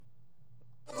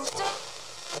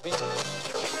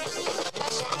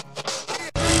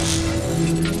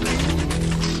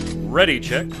Ready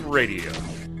Check Radio.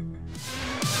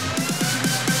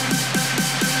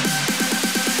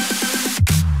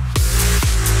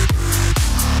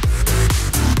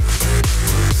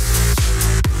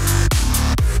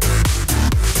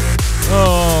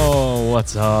 Oh,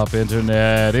 what's up,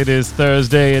 Internet? It is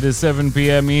Thursday. It is 7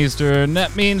 p.m. Eastern.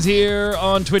 That means here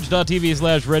on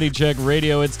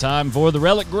twitch.tv/ReadyCheckRadio, it's time for the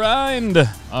Relic Grind,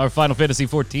 our Final Fantasy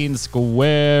XIV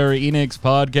Square Enix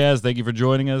podcast. Thank you for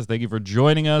joining us. Thank you for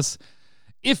joining us.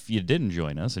 If you didn't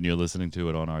join us and you're listening to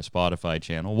it on our Spotify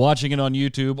channel, watching it on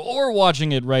YouTube, or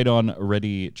watching it right on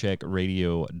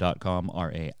ReadyCheckRadio.com,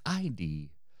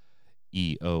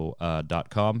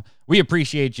 RAIDEO.com. We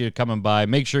appreciate you coming by.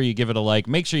 Make sure you give it a like.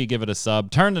 Make sure you give it a sub.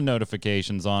 Turn the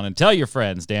notifications on and tell your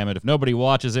friends, damn it. If nobody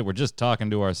watches it, we're just talking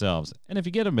to ourselves. And if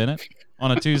you get a minute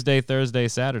on a Tuesday, Thursday,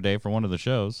 Saturday for one of the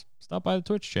shows, stop by the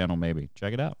Twitch channel maybe.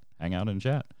 Check it out. Hang out and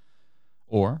chat.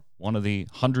 Or one of the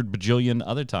 100 bajillion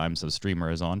other times a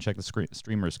streamer is on. Check the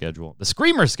streamer schedule. The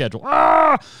screamer schedule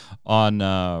on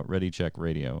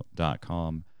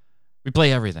ReadyCheckRadio.com. We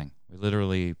play everything. We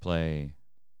literally play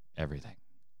everything.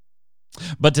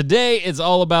 But today it's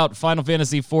all about Final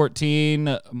Fantasy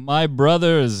XIV. My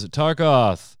brothers,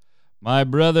 Tarkoth, my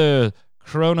brother,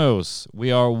 Kronos.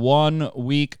 We are 1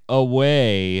 week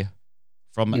away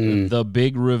from the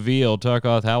big reveal.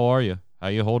 Tarkoth, how are you? How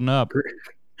you holding up?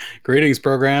 Greetings,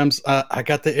 programs. I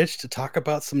got the itch to talk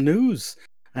about some news,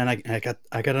 and I got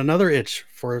another itch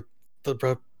for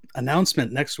the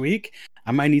announcement next week.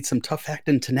 I might need some tough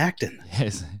actin Tenactin.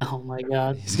 Yes. Oh my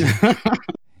god.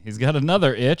 He's got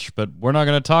another itch, but we're not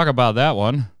going to talk about that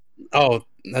one. Oh,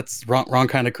 that's wrong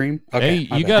kind of cream. Okay,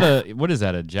 hey, you got what is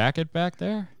that, a jacket back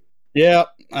there? Yeah,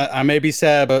 I may be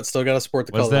sad, but still got to sport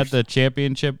the colors. Was that the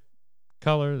championship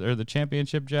color or the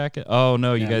championship jacket? Oh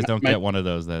no, you guys don't get one of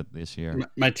those this year.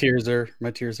 My tears are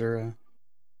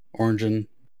orange and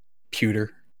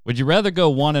pewter. Would you rather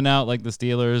go 1-0 like the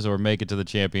Steelers or make it to the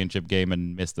championship game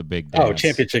and miss the big dance? Oh,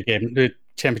 championship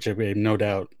game, no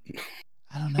doubt.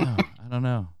 I don't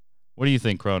know. What do you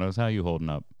think, Kronos? How are you holding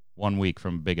up? 1 week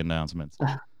from big announcements.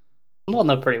 I'm holding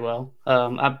up pretty well.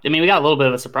 I mean, we got a little bit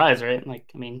of a surprise, right?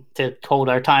 To hold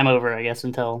our time over, I guess,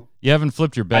 until you haven't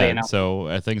flipped your bed,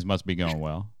 so things must be going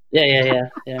well. Yeah.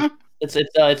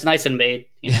 It's nice and made.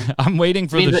 You know? I'm waiting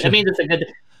for the show.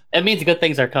 It means good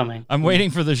things are coming. I'm waiting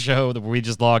for the show that we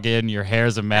just log in, your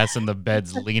hair's a mess, and the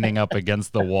bed's leaning up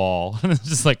against the wall. And it's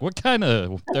just like, what kind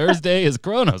of Thursday is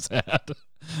Kronos had?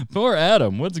 Poor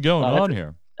Adam, what's going on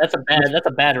here? That's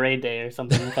a bad raid day or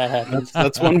something if that happens.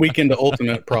 That's 1 week into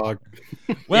Ultimate Prog.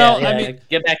 Well, yeah, I mean,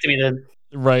 get back to me then.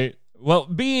 Right. Well,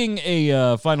 being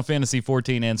a Final Fantasy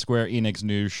XIV and Square Enix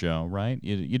news show, right?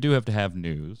 You do have to have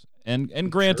news.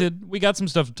 And granted, sure, we got some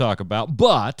stuff to talk about,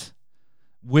 but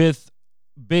with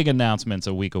big announcements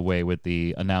a week away with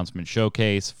the announcement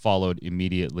showcase, followed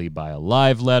immediately by a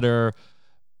live letter.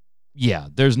 Yeah,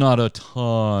 there's not a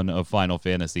ton of Final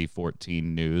Fantasy XIV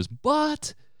news,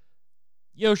 but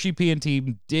Yoshi P and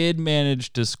team did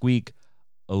manage to squeak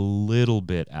a little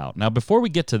bit out. Now, before we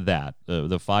get to that,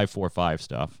 the 545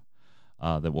 stuff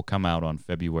that will come out on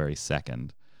February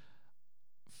 2nd,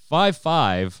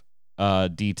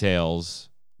 5.5 details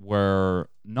were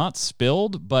not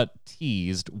spilled, but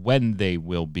teased when they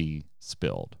will be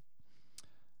spilled.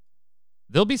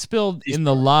 They'll be spilled in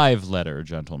the live letter,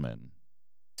 gentlemen.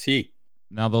 See.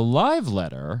 Now, the live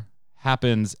letter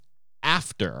happens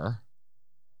after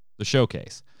the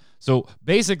showcase. So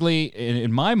basically,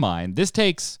 in my mind, this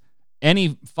takes any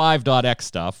 5.x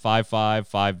stuff, 5.5,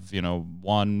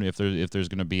 5.1, if there's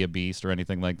going to be a beast or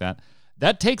anything like that,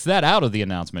 that takes that out of the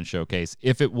announcement showcase.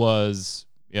 If it was,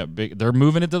 they're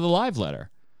moving it to the live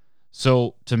letter.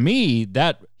 So to me,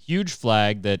 that huge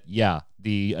flag that,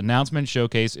 the announcement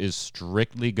showcase is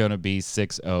strictly going to be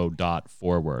 6.0 dot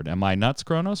forward. Am I nuts,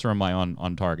 Kronos, or am I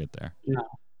on target there? No,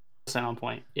 it's on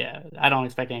point. Yeah, I don't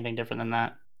expect anything different than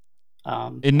that.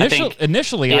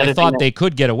 Initially, I thought they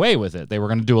could get away with it. They were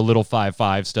going to do a little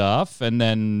 5.5 stuff and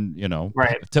then,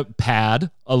 to pad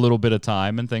a little bit of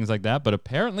time and things like that, but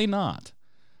apparently not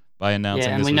by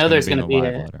announcing and this we know there's going to be a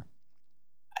live letter.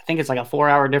 I think it's like a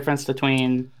 4-hour difference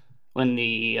between when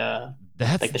the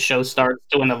the show starts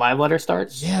to when the live letter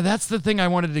starts. Yeah, that's the thing I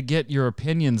wanted to get your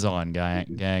opinions on,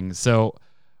 gang. So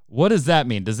what does that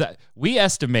mean? We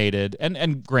estimated,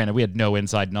 and granted, we had no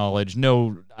inside knowledge,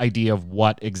 no idea of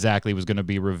what exactly was going to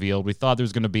be revealed. We thought there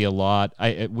was going to be a lot.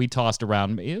 We tossed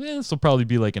around, this will probably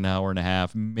be like an hour and a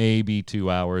half, maybe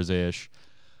 2 hours-ish.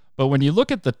 But when you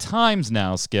look at the times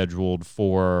now scheduled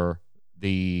for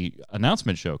the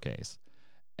announcement showcase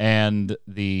and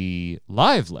the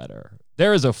live letter,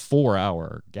 there is a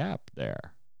 4-hour gap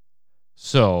there.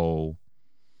 So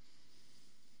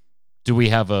Do we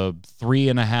have a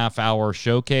 3.5 hour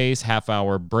showcase,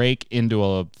 half-hour break into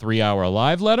a 3-hour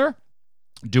live letter?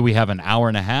 Do we have an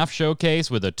 1.5 hour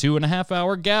showcase with a 2.5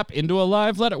 hour gap into a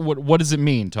live letter? What does it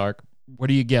mean, Tark? What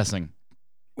are you guessing?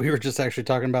 We were just actually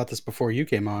talking about this before you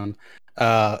came on.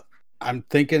 I'm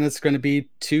thinking it's going to be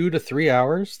 2 to 3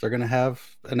 hours. They're going to have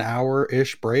an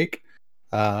hour-ish break,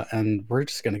 and we're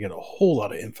just going to get a whole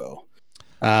lot of info.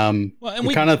 Well,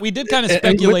 and we did kind of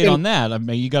speculate on that. I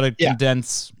mean, you got to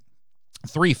condense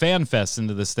 3 fan fests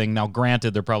into this thing. Now,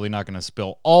 granted, they're probably not going to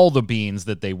spill all the beans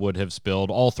that they would have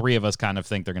spilled. All 3 of us kind of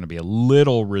think they're going to be a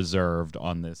little reserved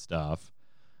on this stuff.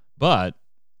 But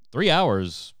 3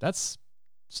 hours, that's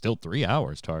still 3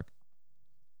 hours, Tark.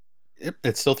 Yep,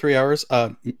 it's still 3 hours.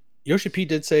 Yoshi P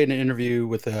did say in an interview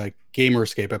with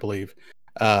Gamerscape, I believe,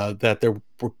 that there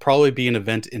will probably be an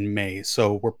event in May.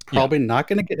 So we're probably not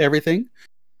going to get everything,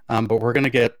 but we're going to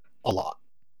get a lot.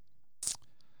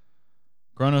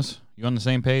 Kronos, you on the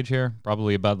same page here?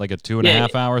 Probably about like a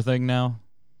 2.5 hour thing now?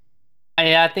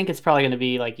 Yeah, I think it's probably going to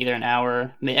be like either an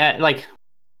hour, like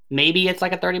maybe it's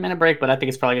like a 30-minute break, but I think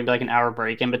it's probably going to be like an hour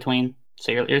break in between.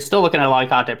 So you're still looking at a lot of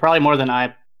content, probably more than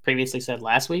I previously said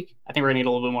last week. I think we're going to need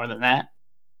a little bit more than that.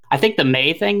 I think the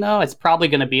May thing, though, it's probably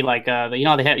going to be like, they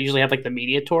usually have like the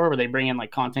media tour where they bring in like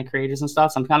content creators and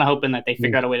stuff. So I'm kind of hoping that they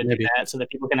figure out a way to do that so that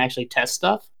people can actually test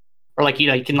stuff, or like,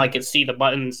 you can like see the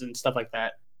buttons and stuff like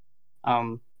that.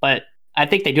 But I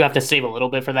think they do have to save a little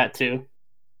bit for that too.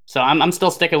 So I'm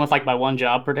still sticking with like my one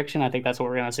job prediction. I think that's what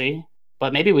we're gonna see.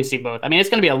 But maybe we see both. I mean, it's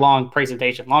gonna be a long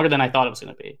presentation, longer than I thought it was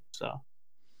gonna be. So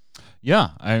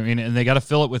yeah, I mean, and they got to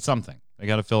fill it with something.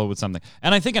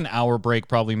 And I think an hour break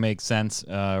probably makes sense,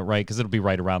 right? Because it'll be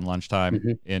right around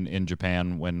lunchtime in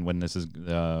Japan when this is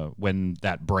when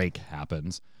that break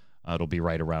happens. It'll be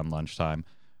right around lunchtime.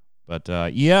 But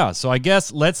so I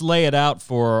guess let's lay it out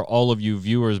for all of you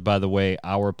viewers, by the way,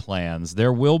 our plans.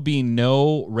 There will be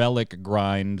no Relic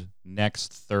grind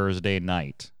next Thursday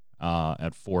night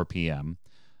at 4 p.m.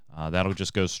 That'll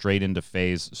just go straight into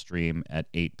Phase stream at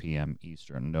 8 p.m.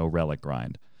 Eastern. No Relic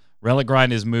grind. Relic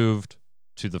grind is moved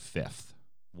to the 5th.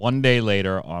 One day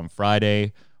later on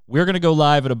Friday, we're going to go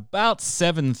live at about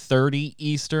 7:30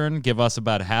 Eastern. Give us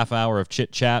about a half hour of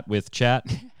chit-chat with chat.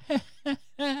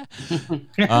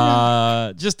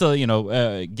 Just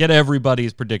to get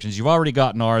everybody's predictions. You've already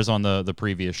gotten ours on the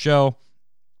previous show,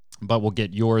 but we'll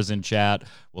get yours in chat.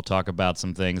 We'll talk about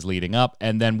some things leading up,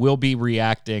 and then we'll be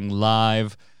reacting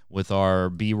live with our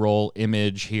B-roll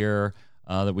image here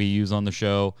that we use on the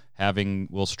show.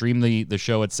 We'll stream the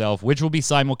show itself, which will be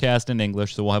simulcast in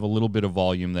English, so we'll have a little bit of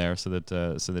volume there so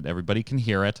that everybody can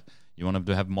hear it. You want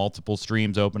to have multiple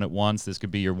streams open at once. This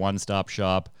could be your one-stop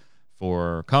shop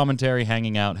for commentary,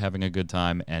 hanging out, having a good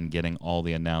time, and getting all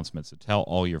the announcements. So tell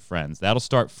all your friends. That'll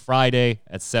start Friday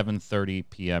at 7:30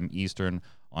 p.m. Eastern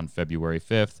on February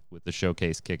 5th, with the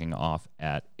showcase kicking off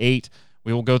at 8.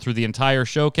 We will go through the entire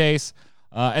showcase,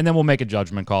 and then we'll make a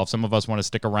judgment call. If some of us want to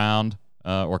stick around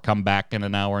or come back in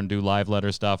an hour and do live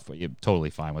letter stuff, you're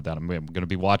totally fine with that. I'm going to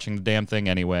be watching the damn thing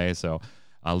anyway, so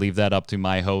I'll leave that up to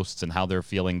my hosts and how they're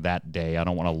feeling that day. I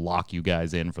don't want to lock you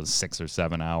guys in for 6 or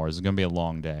 7 hours. It's going to be a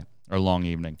long day. Or long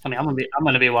evening. I mean, I'm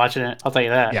gonna be watching it. I'll tell you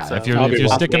that. Yeah, so if you're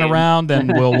sticking around, then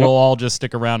we'll all just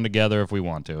stick around together if we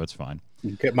want to. It's fine.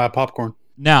 Get my popcorn.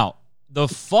 Now, the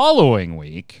following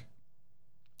week,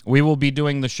 we will be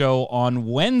doing the show on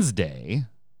Wednesday,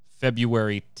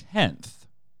 February 10th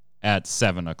at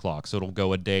 7 o'clock. So it'll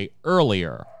go a day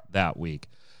earlier that week,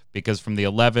 because from the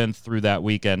 11th through that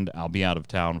weekend, I'll be out of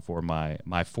town for my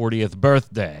 40th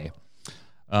birthday.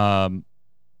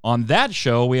 On that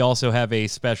show, we also have a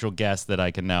special guest that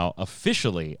I can now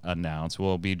officially announce.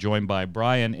 We'll be joined by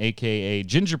Brian, a.k.a.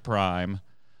 Ginger Prime,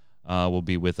 will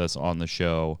be with us on the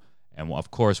show. And,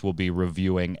 of course, we'll be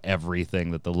reviewing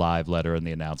everything that the live letter and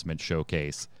the announcement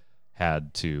showcase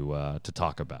had to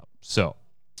talk about. So,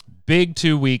 big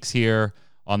 2 weeks here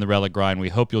on the Relic Grind. We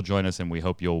hope you'll join us, and we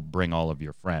hope you'll bring all of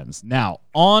your friends. Now,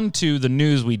 on to the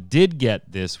news we did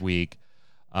get this week.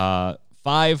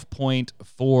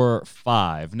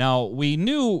 5.45. Now, we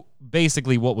knew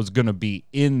basically what was going to be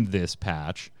in this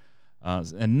patch,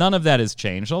 and none of that has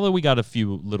changed, although we got a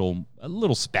few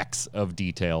little specks of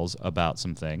details about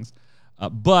some things.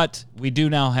 But we do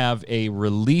now have a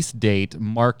release date.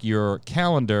 Mark your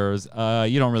calendars.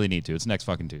 You don't really need to. It's next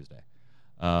fucking Tuesday.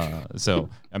 So,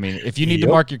 I mean, if you need to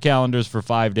mark your calendars for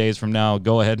 5 days from now,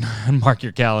 go ahead and mark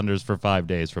your calendars for 5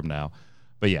 days from now.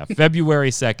 But yeah, February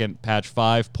 2nd, patch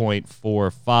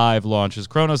 5.45 launches.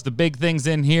 Kronos, the big things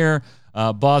in here.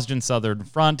 Boston Southern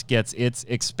Front gets its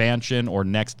expansion or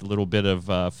next little bit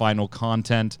of final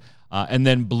content And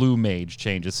then Blue Mage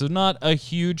changes. So not a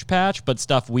huge patch, but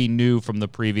stuff we knew from the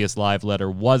previous live letter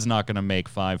was not going to make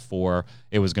 5.4.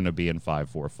 It was going to be in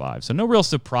 5.4.5. So no real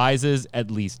surprises,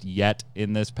 at least yet,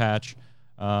 in this patch.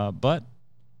 But,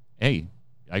 hey,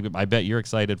 I bet you're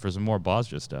excited for some more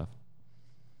Bozja stuff.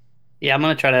 Yeah, I'm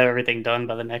going to try to have everything done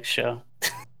by the next show.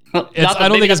 I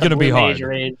don't think it's going to be hard.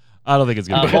 I don't think it's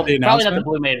going to be hard. Probably not the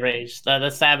Blue Mage raids, the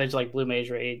Savage like Blue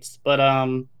Mage raids. But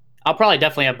I'll probably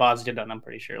definitely have Bozja done, I'm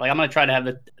pretty sure. Like, I'm going to try to have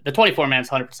the 24-man's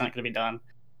 100% going to be done.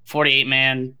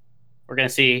 48-man, we're going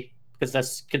to see, because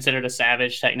that's considered a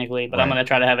Savage technically, but right. I'm going to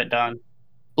try to have it done.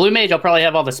 Blue Mage, I'll probably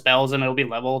have all the spells and it'll be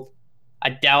leveled. I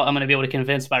doubt I'm going to be able to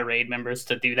convince my raid members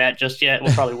to do that just yet.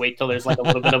 We'll probably wait till there's like a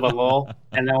little bit of a lull,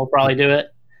 and then we'll probably do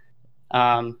it.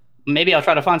 Maybe I'll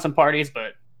try to find some parties,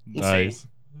 but we'll see.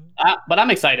 But I'm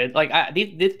excited. Like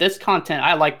this content,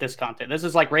 I like this content. This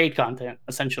is like raid content,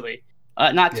 essentially.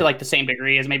 Not to like the same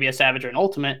degree as maybe a Savage or an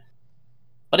Ultimate,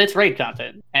 but it's raid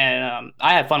content, and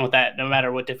I have fun with that no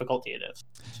matter what difficulty it is.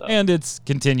 So. And it's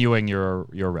continuing your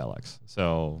relics.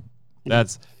 So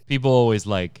that's people always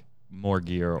like more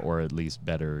gear or at least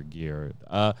better gear.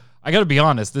 I got to be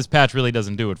honest, this patch really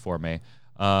doesn't do it for me.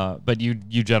 But you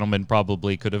gentlemen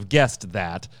probably could have guessed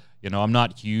that. You know, I'm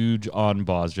not huge on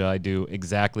Bozja. I do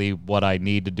exactly what I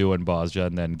need to do in Bozja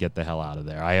and then get the hell out of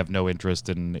there. I have no interest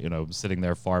in, sitting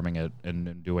there farming it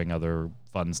and doing other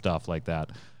fun stuff like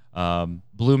that.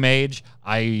 Blue Mage,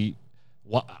 I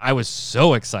was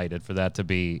so excited for that to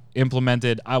be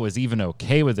implemented. I was even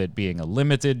okay with it being a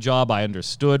limited job. I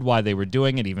understood why they were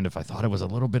doing it, even if I thought it was a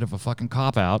little bit of a fucking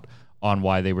cop-out on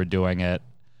why they were doing it.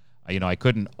 I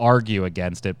couldn't argue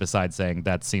against it besides saying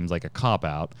that seems like a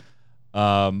cop-out.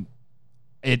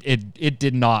 It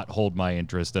did not hold my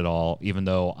interest at all, even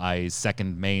though I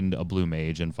second mained a Blue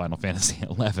Mage in Final Fantasy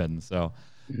XI. So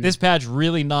this patch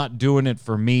really not doing it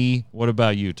for me. What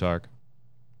about you, Tark?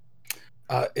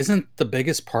 Isn't the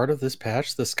biggest part of this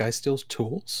patch the Skysteel's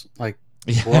tools? Like,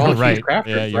 we're all right. Crafters,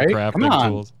 yeah, you're right? Crafting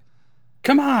tools.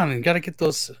 Come on, you got to get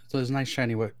those nice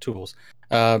shiny tools.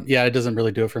 Yeah, it doesn't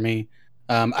really do it for me.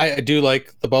 I do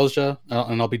like the Bozja,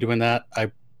 and I'll be doing that.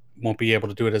 I won't be able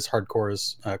to do it as hardcore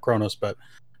as Chronos, but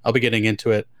I'll be getting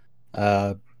into it.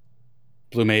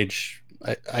 Blue Mage,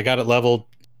 I got it leveled.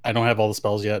 I don't have all the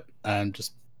spells yet. I'm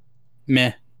just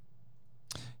meh.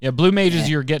 Yeah, Blue Mages,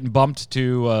 you're getting bumped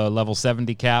to level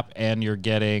 70 cap, and you're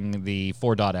getting the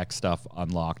 4.x stuff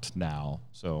unlocked now.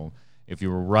 So if you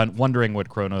were wondering what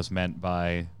Chronos meant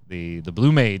by the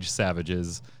Blue Mage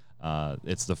Savages,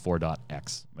 it's the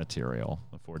 4.x material.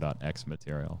 The 4.x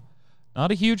material.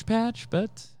 Not a huge patch,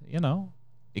 but,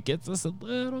 it gets us a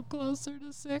little closer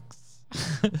to 6.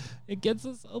 It gets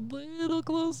us a little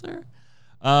closer.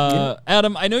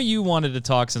 Adam, I know you wanted to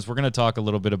talk, since we're going to talk a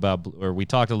little bit about, or we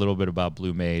talked a little bit about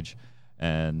Blue Mage,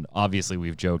 and obviously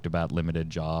we've joked about limited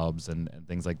jobs and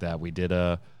things like that. We did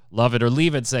a Love It or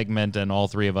Leave It segment, and all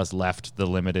three of us left the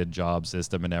limited job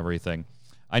system and everything.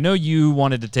 I know you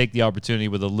wanted to take the opportunity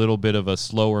with a little bit of a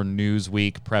slower news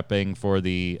week prepping for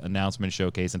the announcement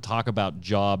showcase and talk about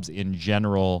jobs in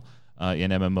general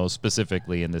in MMOs,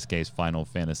 specifically in this case Final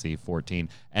Fantasy XIV,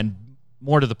 and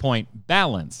more to the point,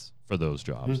 balance for those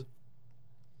jobs.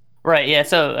 Right, yeah,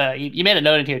 so you made a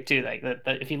note in here too, like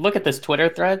that if you look at this Twitter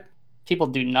thread, people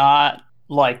do not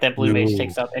like that Blue Mage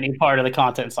takes up any part of the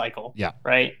content cycle. Yeah.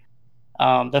 Right?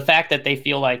 The fact that they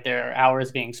feel like there are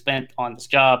hours being spent on this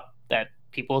job that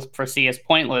people foresee as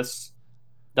pointless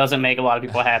doesn't make a lot of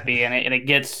people happy, and it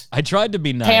gets I tried to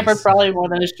be nice. Hammered probably more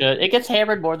than it should. It gets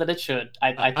hammered more than it should.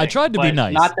 I tried to be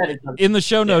nice. Not that in the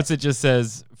show notes, it just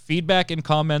says feedback and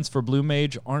comments for Blue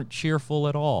Mage aren't cheerful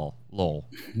at all. Lol.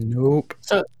 Nope.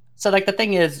 So like the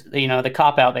thing is, the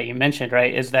cop out that you mentioned,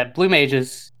 right, is that Blue Mage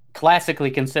is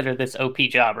classically considered this OP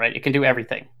job, right? It can do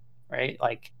everything, right?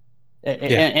 Like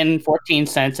in 14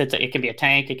 cents, it can be a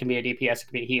tank, it can be a DPS, it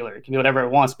can be a healer, it can be whatever it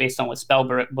wants based on what spell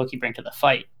book you bring to the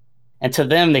fight. And to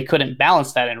them, they couldn't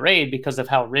balance that in raid because of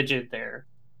how rigid their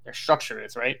structure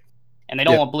is, right? And they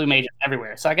don't want Blue Mages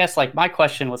everywhere. So I guess like my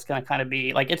question was going to kind of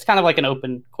be like, it's kind of like an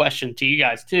open question to you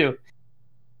guys too.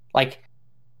 Like,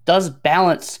 does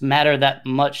balance matter that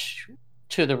much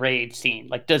to the raid scene?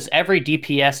 Like, does every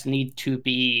DPS need to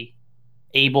be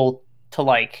able to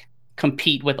like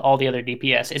compete with all the other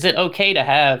DPS? Is it okay to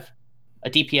have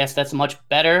a DPS that's much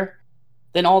better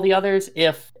than all the others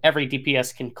if every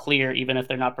DPS can clear, even if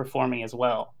they're not performing as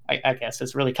well? I guess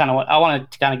is really kind of what I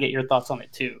wanted to kind of get your thoughts on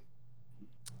it too.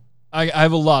 I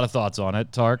have a lot of thoughts on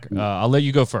it, Tark. I'll let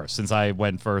you go first since I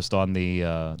went first on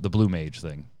the Blue Mage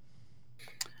thing.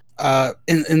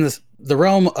 In the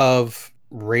realm of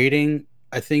rating,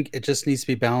 I think it just needs to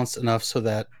be balanced enough so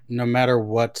that no matter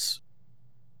what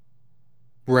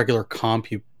regular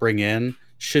comp you bring in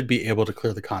should be able to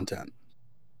clear the content.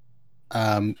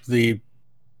 The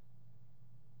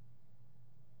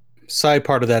side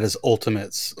part of that is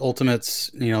ultimates. Ultimates,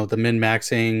 the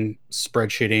min-maxing,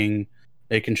 spreadsheeting,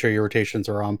 making sure your rotations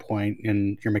are on point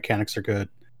and your mechanics are good.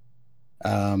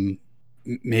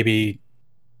 Maybe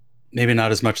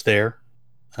not as much there.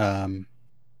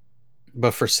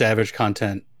 But for Savage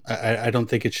content, I don't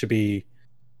think it should be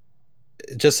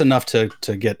just enough to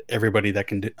get everybody that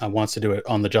wants to do it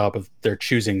on the job of their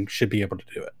choosing should be able to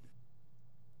do it.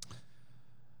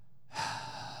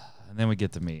 And then we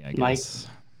get to me, I Mike? guess.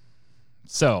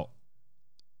 So,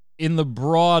 in the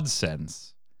broad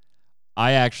sense,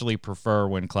 I actually prefer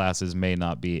when classes may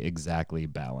not be exactly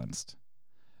balanced.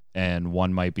 And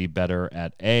one might be better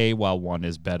at A, while one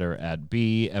is better at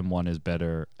B, and one is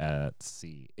better at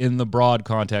C. In the broad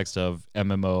context of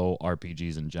MMO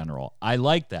RPGs in general, I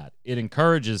like that. It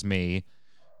encourages me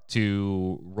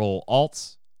to roll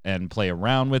alts and play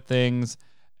around with things,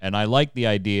 and I like the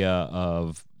idea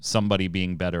of somebody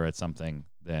being better at something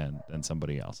than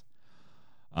somebody else.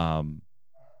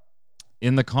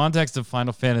 In the context of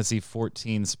Final Fantasy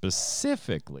XIV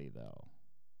specifically, though,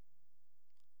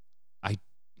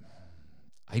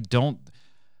 I don't.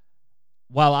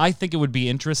 While I think it would be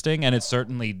interesting, and it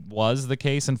certainly was the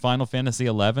case in Final Fantasy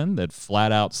XI, that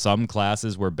flat out some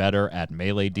classes were better at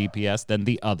melee DPS than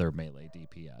the other melee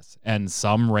DPS, and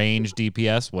some range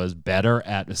DPS was better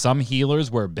at. Some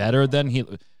healers were better than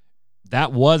healers.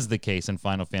 That was the case in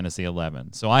Final Fantasy XI.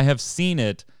 So I have seen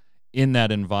it in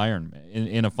that environment,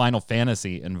 in a Final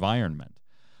Fantasy environment.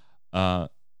 But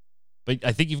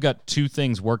I think you've got two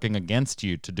things working against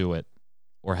you to do it,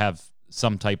 or have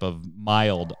some type of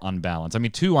mild unbalance. I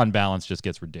mean, too unbalanced just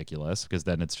gets ridiculous, because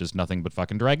then it's just nothing but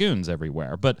fucking dragoons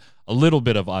everywhere. But a little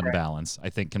bit of unbalance, I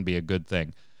think, can be a good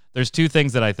thing. There's two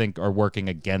things that I think are working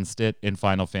against it in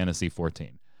Final Fantasy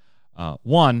XIV.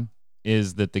 One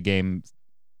is that the game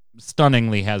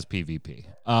stunningly has PvP.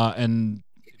 And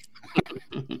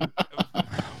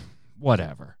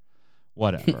whatever.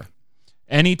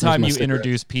 Anytime you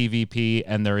introduce PvP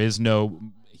and there is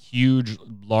no huge,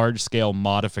 large-scale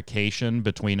modification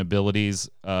between abilities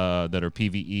that are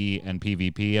PvE and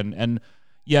PvP, and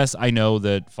yes, I know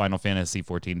that Final Fantasy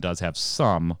XIV does have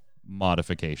some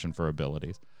modification for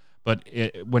abilities, but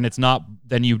when it's not,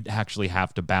 then you actually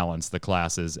have to balance the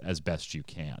classes as best you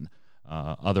can.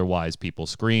 Otherwise, people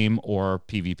scream, or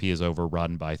PvP is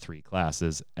overrun by 3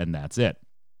 classes, and that's it.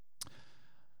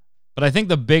 But I think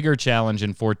the bigger challenge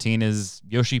in 14 is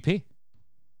Yoshi P.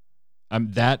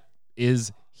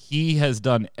 He has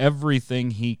done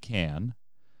everything he can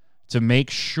to make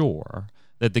sure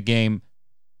that the game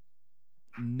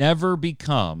never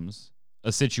becomes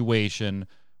a situation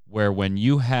where when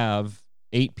you have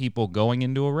 8 people going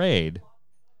into a raid,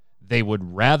 they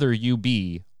would rather you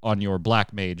be on your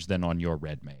black mage than on your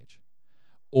red mage.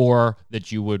 Or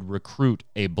that you would recruit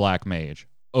a black mage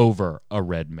over a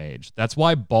red mage. That's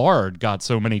why Bard got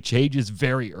so many changes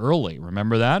very early.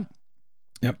 Remember that?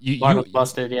 Yep. Bard was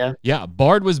busted, yeah. Yeah,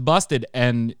 Bard was busted,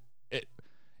 and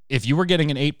if you were getting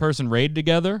an 8-person raid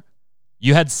together,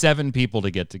 you had 7 people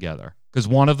to get together, because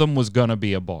one of them was going to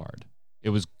be a Bard. It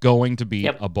was going to be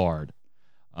a Bard,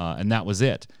 and that was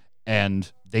it.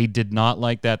 And they did not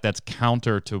like that. That's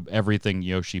counter to everything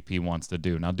Yoshi P wants to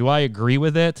do. Now, do I agree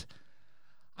with it?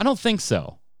 I don't think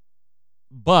so.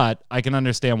 But I can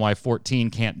understand why 14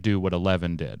 can't do what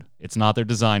 11 did. It's not their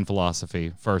design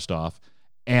philosophy, first off.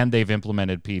 And they've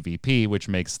implemented PvP, which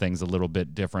makes things a little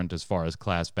bit different as far as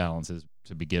class balances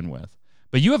to begin with.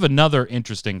 But you have another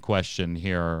interesting question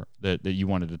here that you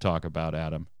wanted to talk about,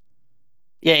 Adam.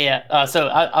 Yeah. So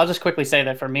I'll just quickly say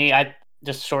that for me, I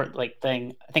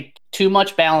think too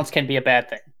much balance can be a bad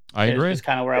thing. I agree. Is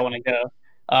kind of where I want to go.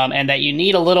 And that you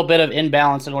need a little bit of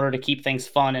imbalance in order to keep things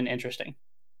fun and interesting.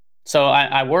 So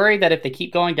I worry that if they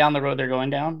keep going down the road they're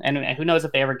going down, and who knows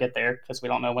if they ever get there, because we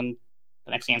don't know when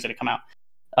the next game's going to come out.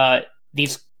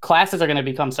 These classes are going to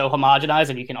become so homogenized,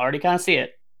 and you can already kind of see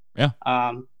it. Yeah.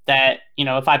 That,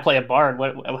 if I play a Bard,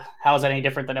 how is that any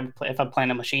different than if I'm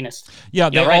playing a Machinist? Yeah,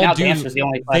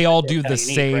 they all do the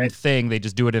same right? thing. They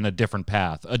just do it in a different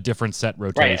path, a different set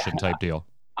rotation type deal.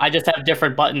 I just have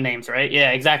different button names, right?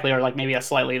 Yeah, exactly. Or like maybe a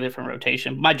slightly different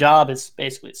rotation. My job is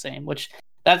basically the same, which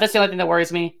that's the only thing that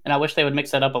worries me. And I wish they would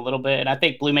mix that up a little bit. And I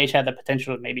think Blue Mage had the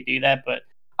potential to maybe do that, but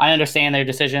I understand their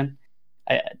decision.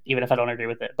 Even if I don't agree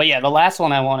with it. But yeah, the last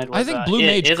one I wanted was... I think Blue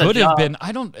Mage could have been...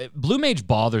 Blue Mage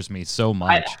bothers me so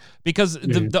much because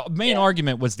the main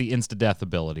argument was the insta-death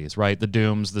abilities, right? The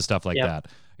dooms, the stuff like that.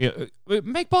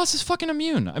 Make bosses fucking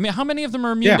immune. I mean, how many of them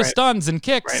are immune to stuns and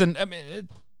kicks? Right. And I mean,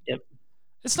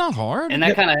 it's not hard. And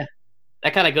that kind of...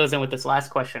 that kind of goes in with this last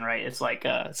question, right? It's like,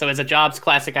 so is a job's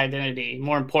classic identity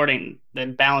more important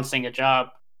than balancing a job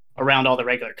around all the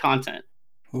regular content?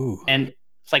 Ooh. And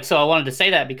it's like, so I wanted to say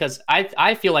that because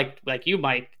I feel like you,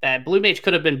 Mike, that Blue Mage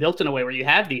could have been built in a way where you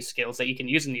have these skills that you can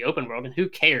use in the open world, and who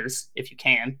cares if you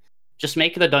can? Just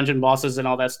make the dungeon bosses and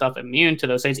all that stuff immune to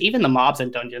those things. Even the mobs in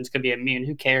dungeons could be immune.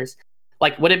 Who cares?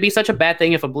 Like, would it be such a bad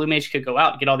thing if a Blue Mage could go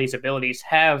out and get all these abilities,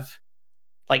 have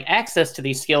like access to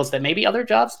these skills that maybe other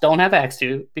jobs don't have access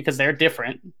to because they're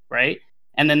different, right?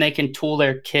 And then they can tool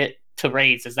their kit to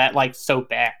raids. Is that like so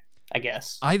bad? I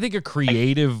guess. I think a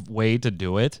creative way to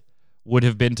do it would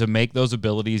have been to make those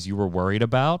abilities you were worried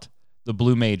about the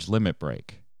Blue Mage limit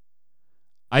break.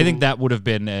 I think that would have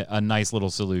been a nice little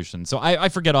solution. So I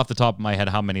forget off the top of my head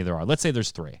how many there are. Let's say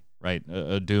there's 3, right?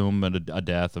 A Doom and a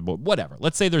Death, and whatever.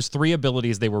 Let's say there's 3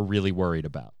 abilities they were really worried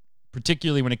about,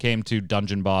 particularly when it came to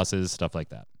dungeon bosses, stuff like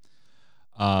that.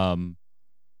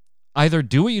 Either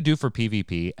do what you do for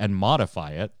PvP and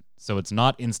modify it, so it's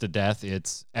not insta-death,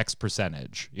 it's X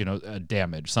percentage,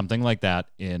 damage, something like that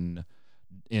in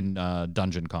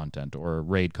dungeon content or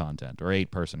raid content or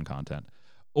 8-person content.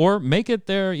 Or make it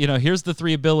there, here's the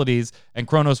 3 abilities. And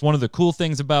Kronos, one of the cool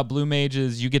things about Blue Mage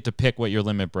is you get to pick what your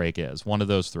limit break is, one of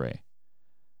those 3.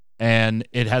 And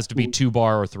it has to be 2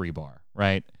 bar or 3 bar,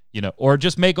 right? Or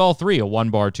just make all 3 a 1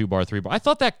 bar, 2 bar, 3 bar. I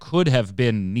thought that could have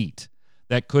been neat.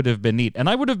 And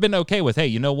I would have been okay with, hey,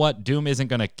 you know what? Doom isn't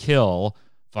going to kill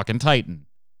fucking Titan.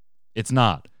 It's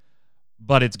not.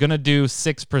 But it's going to do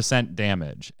 6%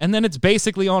 damage. And then it's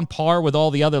basically on par with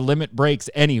all the other limit breaks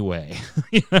anyway.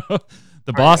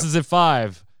 The boss is at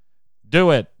 5. Do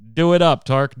it. Do it up,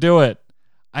 Tark. Do it.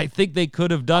 I think they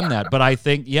could have done that. But I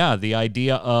think, the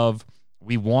idea of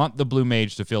we want the Blue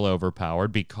Mage to feel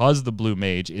overpowered because the Blue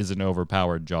Mage is an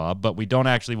overpowered job, but we don't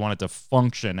actually want it to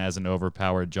function as an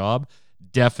overpowered job,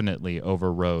 definitely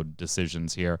overrode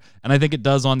decisions here. And I think it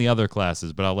does on the other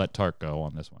classes, but I'll let Tark go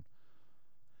on this one.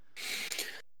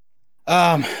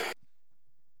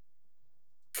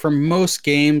 For most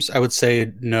games, I would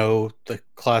say no, the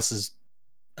class's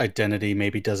identity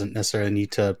maybe doesn't necessarily need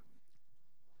to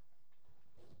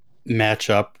match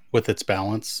up with its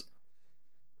balance.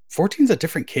 14's a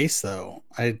different case, though.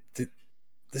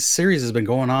 This series has been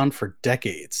going on for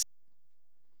decades,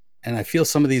 and I feel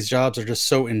some of these jobs are just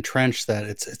so entrenched that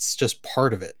it's just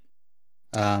part of it.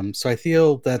 So I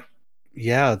feel that,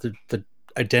 the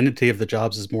identity of the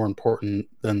jobs is more important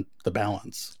than the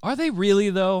balance. Are they really,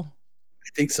 though? I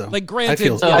think so. Like, granted, I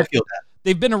feel that.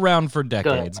 They've been around for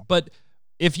decades, but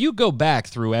if you go back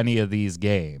through any of these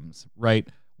games, right,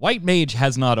 White Mage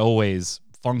has not always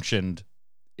functioned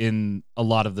in a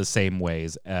lot of the same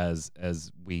ways as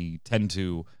we tend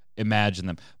to imagine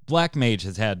them. Black Mage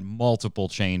has had multiple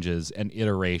changes and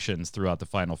iterations throughout the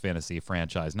Final Fantasy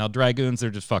franchise. Now, Dragoons, they're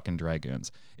just fucking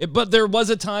Dragoons. But there was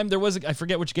a time, I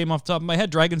forget which game off the top of my head,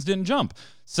 Dragons didn't jump.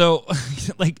 So,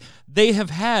 they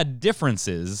have had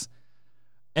differences.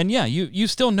 And you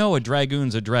still know a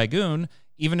Dragoon's a Dragoon,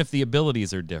 even if the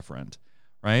abilities are different,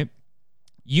 right?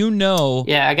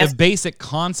 I guess the basic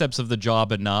concepts of the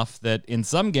job enough that in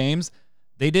some games,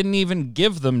 they didn't even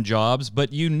give them jobs, but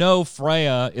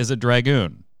Freya is a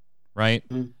Dragoon, right?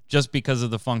 Just because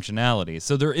of the functionality.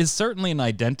 So there is certainly an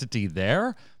identity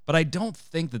there, but I don't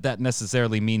think that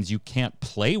necessarily means you can't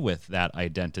play with that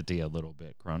identity a little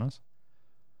bit, Kronos.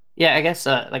 Yeah, I guess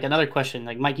another question,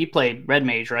 Mike, you played Red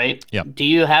Mage, right? Yeah. Do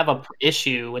you have a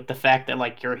issue with the fact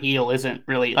that your heal isn't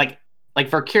really like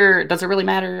for cure? Does it really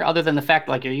matter other than the fact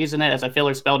that you're using it as a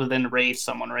filler spell to then raise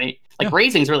someone, right?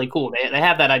 Raising's really cool. They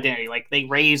have that identity, they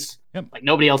raise like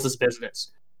nobody else's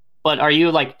business. But are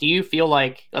you do you feel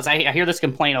because I hear this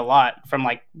complaint a lot from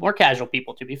more casual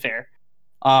people, to be fair,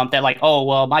 that oh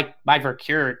well, my for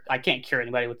cure, I can't cure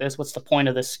anybody with this. What's the point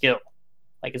of this skill?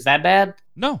 Is that bad?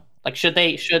 No. Should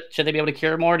they be able to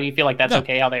cure more? Do you feel that's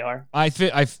okay how they are? I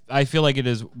feel like it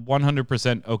is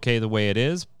 100% okay the way it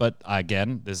is, but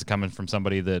again, this is coming from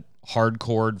somebody that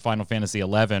hardcored Final Fantasy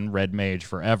XI, Red Mage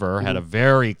forever, had a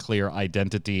very clear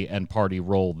identity and party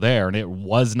role there, and it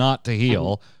was not to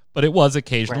heal, but it was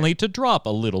occasionally to drop a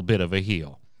little bit of a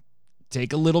heal.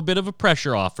 Take a little bit of a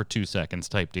pressure off for 2 seconds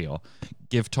type deal.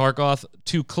 Give Tarkoth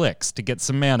 2 clicks to get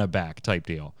some mana back type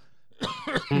deal.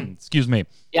 Excuse me.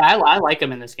 Yeah, I like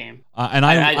him in this game, and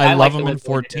I love him in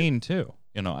 14 too.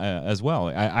 As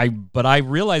well. But I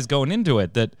realized going into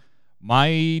it that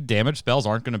my damage spells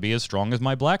aren't going to be as strong as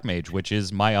my Black Mage, which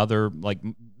is my other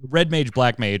Red Mage,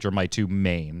 Black Mage are my 2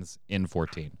 mains in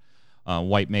 14.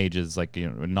 White Mage is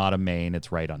not a main;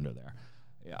 it's right under there.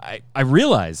 I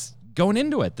realized going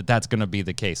into it that that's going to be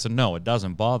the case. So no, it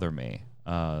doesn't bother me.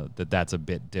 that's a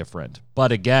bit different.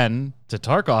 But again, to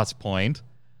Tarkoth's point,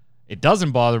 it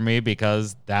doesn't bother me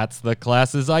because that's the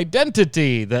class's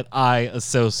identity that I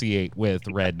associate with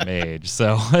Red Mage.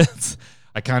 So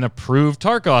I kind of proved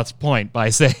Tarkoth's point by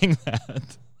saying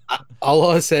that. All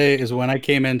I'll say is when I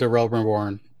came into Realm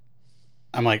Reborn,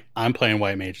 I'm like, I'm playing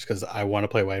White Mage because I want to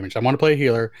play White Mage. I want to play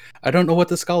healer. I don't know what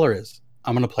the Scholar is.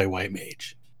 I'm going to play White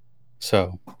Mage.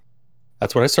 So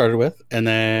that's what I started with. And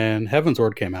then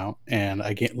Heavensward came out, and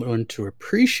I learned to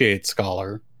appreciate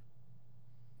Scholar,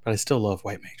 but I still love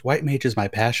White Mage. White Mage is my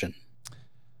passion.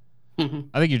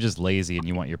 I think you're just lazy and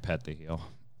you want your pet to heal.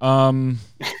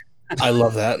 I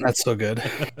love that. That's so good.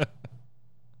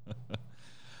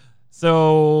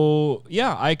 So,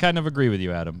 yeah, I kind of agree with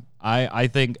you, Adam. I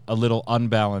think a little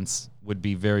unbalance would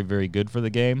be very, very good for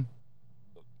the game,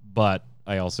 but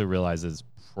I also realize it's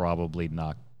probably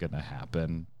not going to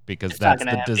happen because that's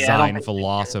the design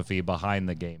philosophy behind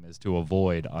the game is to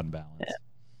avoid unbalance.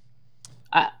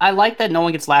 Yeah. I like that no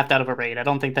one gets laughed out of a raid. I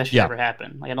don't think that should ever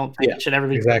happen. Like, I don't think it should ever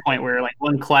be to the point where like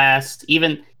one class,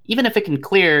 even if it can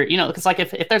clear, because like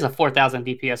if there's a 4,000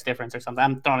 DPS difference or something,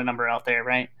 I'm throwing a number out there,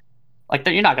 right? Like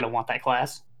you're not going to want that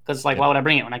class because like why would I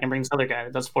bring it when I can bring this other guy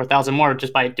that does 4,000 more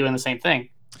just by doing the same thing?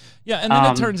 Yeah, and then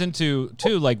it turns into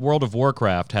too like World of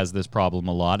Warcraft has this problem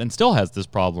a lot and still has this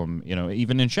problem,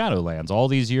 even in Shadowlands all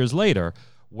these years later,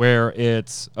 where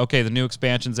it's okay. The new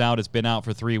expansion's out. It's been out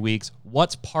for 3 weeks.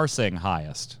 What's parsing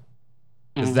highest?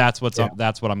 Because that's what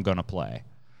I'm going to play.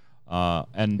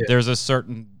 There's a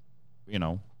certain,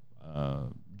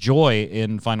 joy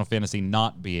in Final Fantasy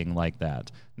not being like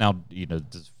that. Now,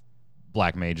 does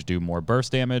Black Mage do more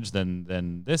burst damage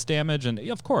than this damage? And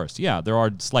of course, there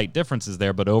are slight differences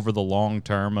there. But over the long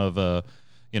term of a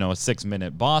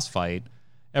 6-minute boss fight,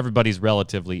 everybody's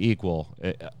relatively equal,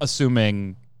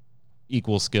 assuming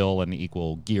equal skill and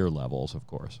equal gear levels, of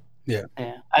course. Yeah.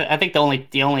 I think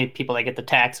the only people that get the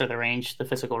tax are the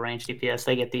physical range DPS.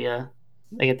 They get the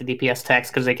DPS tax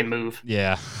because they can move.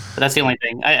 Yeah, but that's the only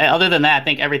thing. Other than that, I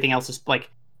think everything else is like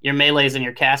your melees and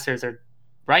your casters are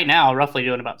right now roughly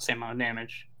doing about the same amount of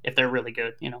damage if they're really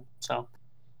good. So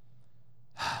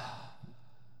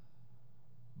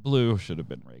blue should have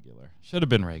been regular.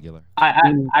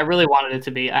 I really wanted it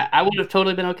to be. I would have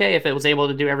totally been okay if it was able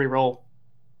to do every role.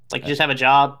 Like you just have a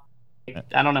job.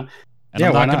 I don't know. And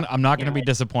I'm not going to be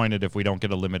disappointed if we don't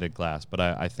get a limited class, but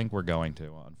I think we're going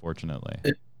to, unfortunately.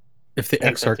 If the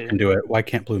Exarch can do it, why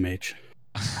can't Blue Mage?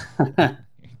 Come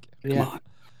on.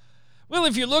 Well,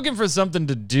 if you're looking for something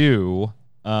to do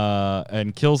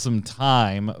and kill some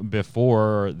time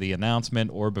before the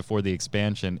announcement or before the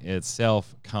expansion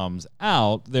itself comes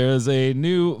out, there's a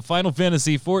new Final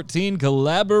Fantasy XIV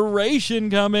collaboration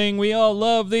coming. We all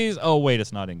love these. Oh, wait,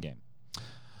 it's not in-game.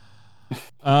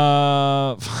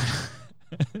 Adam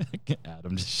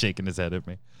just shaking his head at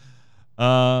me.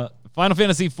 Final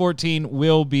Fantasy XIV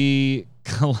will be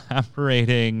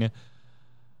collaborating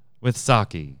with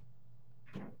Saki,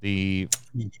 the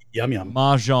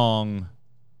Mahjong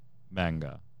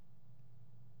manga.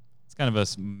 It's kind of a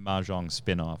Mahjong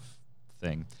spin-off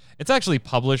thing. It's actually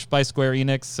published by Square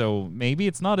Enix, so maybe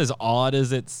it's not as odd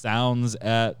as it sounds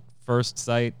at first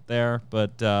sight there.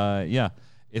 But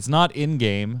it's not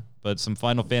in-game, but some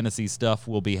Final Fantasy stuff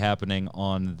will be happening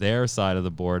on their side of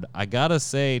the board. I gotta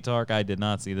say, Tark, I did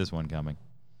not see this one coming.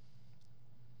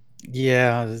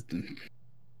 Yeah.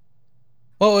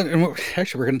 Well, and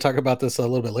actually, we're going to talk about this a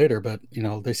little bit later, but,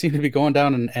 they seem to be going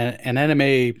down an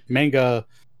anime manga,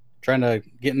 trying to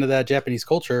get into that Japanese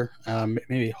culture,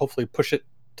 maybe hopefully push it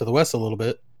to the West a little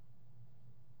bit.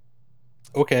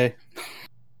 Okay.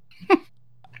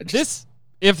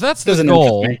 If that's the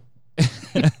goal...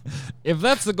 If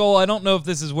that's the goal, I don't know if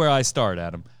this is where I start,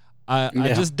 Adam.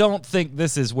 I just don't think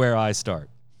this is where I start.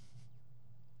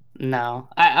 No.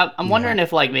 I'm wondering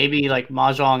if like maybe like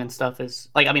Mahjong and stuff is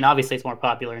like, I mean, obviously it's more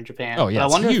popular in Japan. Oh yeah, but I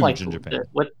wonder huge if like in Japan.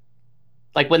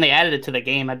 When they added it to the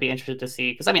game, I'd be interested to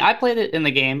see, because I mean I played it in the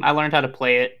game. I learned how to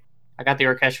play it. I got the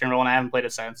orchestral roll and I haven't played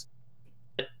it since.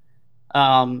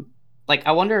 Like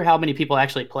I wonder how many people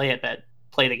actually play it that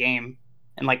play the game.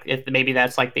 And like if maybe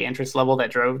that's like the interest level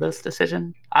that drove this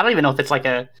decision. I don't even know if it's like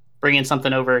a bringing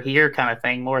something over here kind of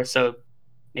thing, more so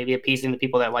maybe appeasing the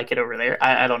people that like it over there.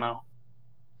 I don't know.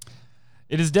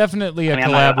 It is definitely a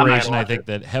collaboration, I think,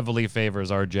 that heavily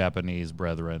favors our Japanese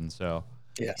brethren. So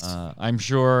yes, I'm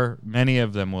sure many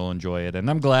of them will enjoy it, and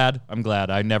I'm glad.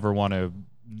 I never want to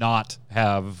not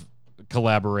have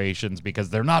collaborations because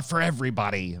they're not for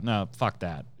everybody. No, fuck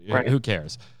that. Right. Who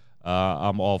cares?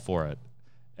 I'm all for it.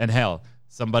 And hell,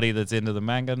 Somebody that's into the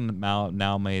manga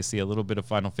now may see a little bit of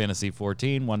Final Fantasy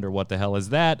XIV, wonder what the hell is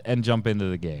that, and jump into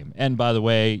the game. And by the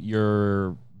way,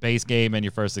 your base game and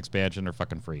your first expansion are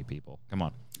fucking free, people. Come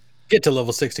on. Get to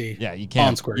level 60. Yeah, you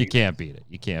can't beat it.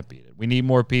 You can't beat it. We need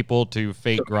more people to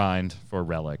fate grind for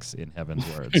relics in Heaven's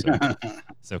Word.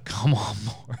 So come on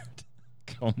board.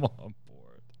 Come on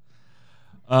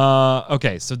board.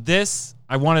 Okay, so this,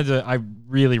 I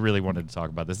really, really wanted to talk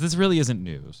about this. This really isn't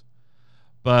news.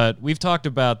 But we've talked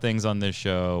about things on this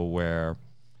show where,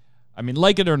 I mean,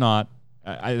 like it or not,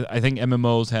 I think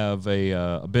MMOs have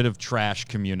a bit of trash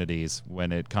communities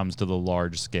when it comes to the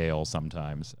large scale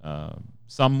sometimes.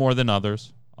 Some more than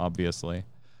others, obviously.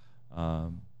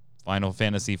 Final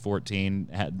Fantasy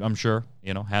XIV, I'm sure,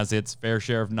 has its fair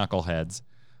share of knuckleheads.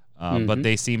 But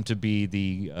they seem to be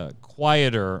the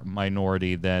quieter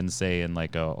minority than, say, in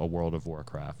like a World of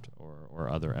Warcraft or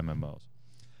other MMOs.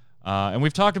 And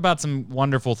we've talked about some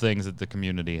wonderful things that the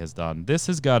community has done. This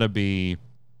has got to be...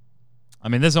 I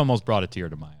mean, this almost brought a tear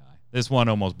to my eye. This one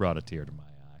almost brought a tear to my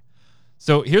eye.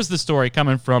 So here's the story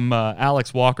coming from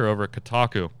Alex Walker over at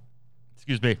Kotaku.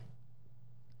 Excuse me.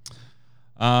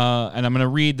 And I'm going to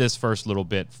read this first little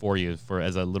bit for you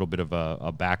as a little bit of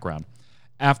a background.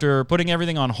 After putting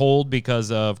everything on hold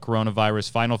because of coronavirus,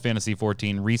 Final Fantasy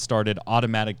XIV restarted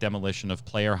automatic demolition of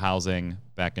player housing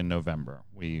back in November.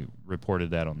 We reported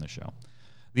that on the show.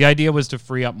 The idea was to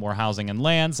free up more housing and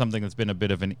land, something that's been a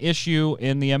bit of an issue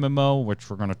in the MMO, which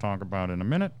we're going to talk about in a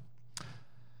minute.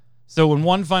 So when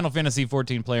one Final Fantasy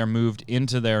XIV player moved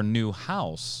into their new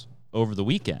house over the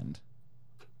weekend,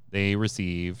 they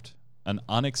received an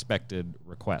unexpected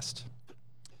request.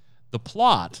 The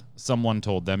plot, someone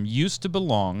told them, used to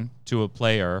belong to a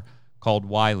player called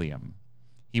William.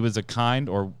 He was a kind,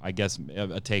 or I guess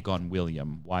a take on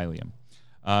William.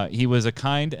 He was a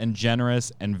kind and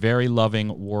generous and very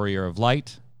loving warrior of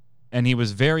light, and he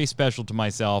was very special to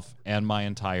myself and my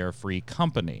entire free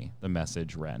company, the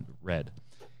message read.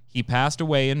 He passed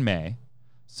away in May,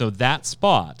 so that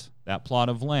spot, that plot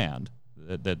of land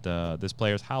that this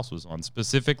player's house was on,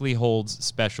 specifically holds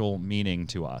special meaning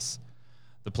to us.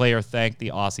 The player thanked the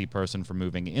Aussie person for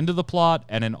moving into the plot,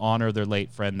 and in honor of their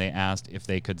late friend, they asked if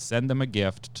they could send them a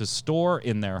gift to store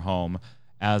in their home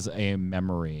as a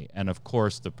memory. And of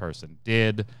course, the person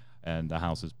did, and the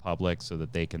house is public so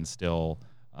that they can still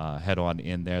head on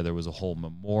in there. There was a whole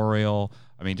memorial.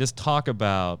 I mean, just talk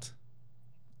about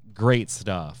great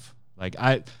stuff. Like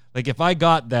if I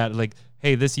got that, like,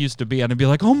 hey, this used to be, and I'd be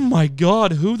like, oh my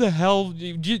God, who the hell?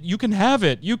 You can have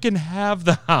it. You can have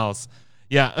the house.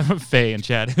 Yeah, Faye and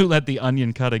Chad, who let the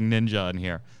onion cutting ninja in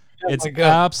here. Oh, it's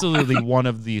absolutely one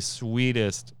of the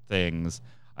sweetest things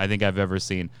I think I've ever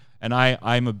seen. And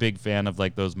I'm a big fan of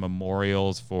like those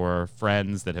memorials for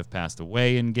friends that have passed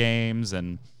away in games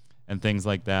and things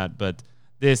like that. But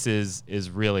this is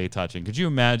really touching. Could you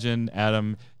imagine,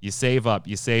 Adam, you save up.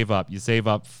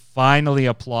 Finally,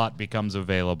 a plot becomes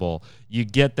available. You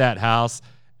get that house,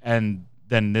 and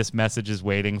then this message is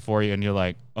waiting for you, and you're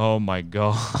like, oh my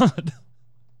God.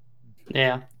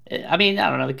 Yeah. I mean, I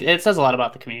don't know. It says a lot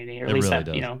about the community, or at least really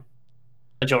that, does.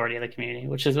 Majority of the community,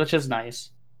 which is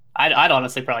nice. I'd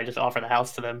honestly probably just offer the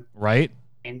house to them. Right?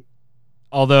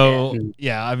 Although,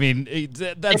 I mean,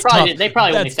 that's tough. They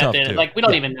probably wouldn't accept it. Like, we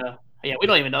don't even know. Yeah, we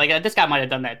don't even know. Like, this guy might have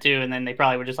done that too, and then they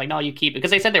probably were just like, no, you keep it.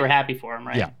 Because they said they were happy for him,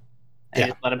 right? Yeah. And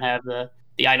just let him have the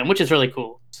item, which is really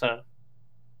cool. So,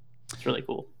 it's really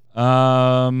cool.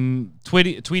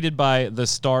 Tweeted by the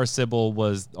Star Sybil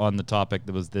was on the topic.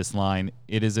 There was this line: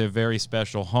 "It is a very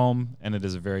special home, and it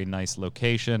is a very nice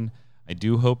location. I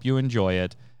do hope you enjoy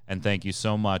it, and thank you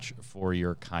so much for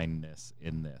your kindness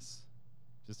in this."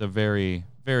 Just a very,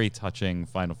 very touching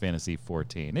Final Fantasy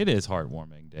XIV. It is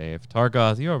heartwarming, Dave.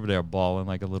 Targoth, you're over there bawling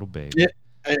like a little baby. Yeah,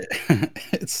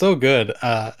 it's so good.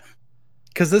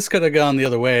 Because this could have gone the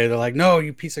other way. They're like, no,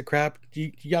 you piece of crap.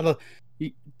 You gotta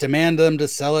demand them to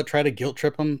sell it, try to guilt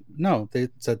trip them. No, they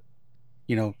said,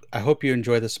 I hope you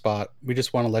enjoy the spot. We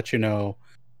just want to let you know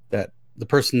that the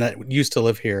person that used to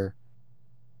live here,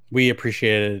 we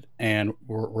appreciate it, and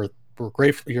we're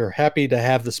grateful. You're happy to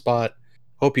have the spot.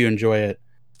 Hope you enjoy it.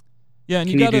 Yeah, and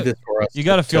you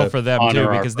gotta feel for them too,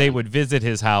 because they would visit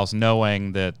his house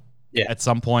knowing that at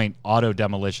some point auto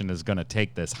demolition is going to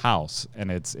take this house, and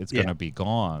it's going to be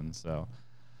gone. So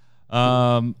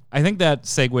I think that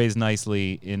segues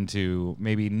nicely into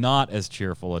maybe not as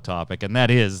cheerful a topic, and that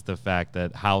is the fact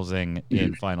that housing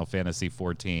in Final Fantasy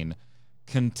XIV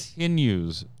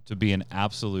continues to be an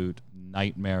absolute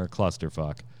nightmare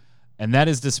clusterfuck. And that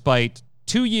is despite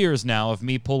 2 years now of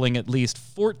me pulling at least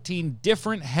 14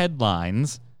 different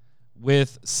headlines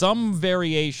with some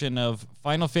variation of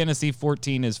Final Fantasy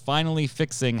XIV is finally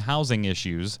fixing housing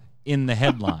issues in the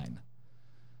headline.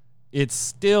 It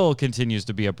still continues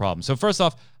to be a problem. So first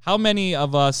off, how many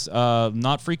of us,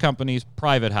 not free companies,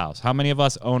 private house, how many of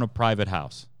us own a private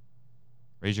house?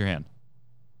 Raise your hand.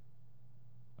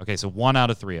 Okay, so 1 out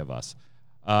of 3 of us.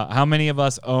 How many of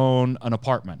us own an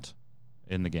apartment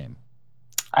in the game?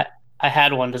 I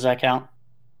had one. Does that count?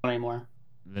 Not anymore.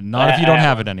 Not if you don't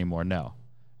have it anymore, no.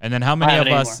 And then how many of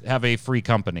us have a free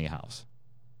company house?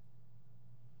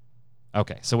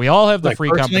 Okay, so we all have the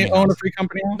free company house. Own a free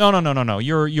company house? No.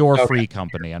 Your Okay. free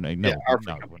company. I mean, no, our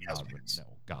free no, company no, house. no,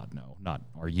 God, no. Not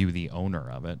are you the owner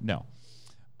of it? No.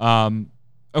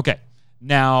 Okay.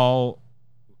 Now,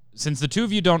 since the two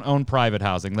of you don't own private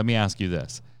housing, let me ask you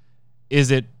this. Is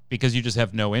it because you just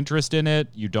have no interest in it?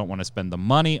 You don't want to spend the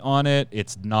money on it?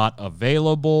 It's not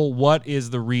available? What is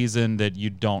the reason that you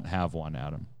don't have one,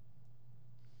 Adam?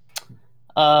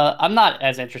 I'm not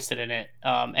as interested in it.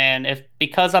 And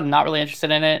because I'm not really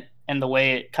interested in it and the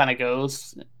way it kind of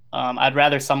goes, I'd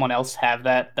rather someone else have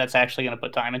that's actually going to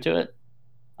put time into it.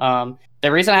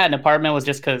 The reason I had an apartment was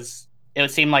just because it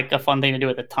seemed like a fun thing to do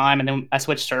at the time, and then I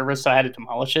switched servers, so I had to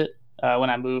demolish it when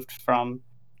I moved from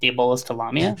Diabolus to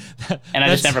Lamia, and I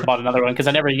just never bought another one because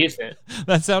I never used it.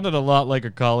 That sounded a lot like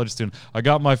a college student. I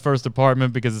got my first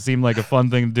apartment because it seemed like a fun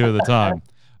thing to do at the time.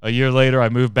 A year later, I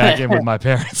moved back in with my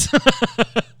parents.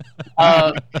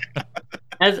 As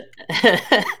an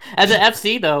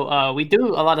FC though, we do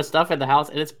a lot of stuff in the house,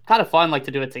 and it's kind of fun like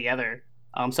to do it together.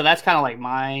 So that's kind of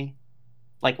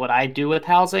like what I do with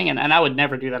housing, and I would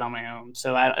never do that on my own.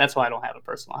 So that's why I don't have a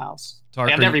personal house.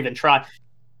 I've never even tried.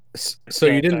 So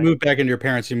you didn't move back into your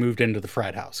parents, you moved into the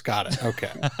frat house. Got it.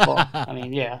 Okay. Well, I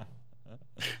mean, yeah.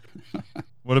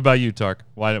 What about you, Tark?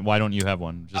 Why don't you have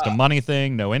one? Just a money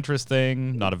thing, no interest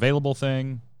thing, not available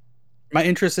thing? My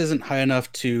interest isn't high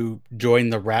enough to join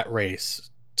the rat race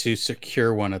to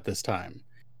secure one at this time.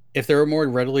 If they were more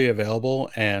readily available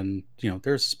and,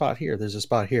 there's a spot here, there's a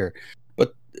spot here.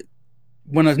 But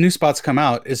when a new spot's come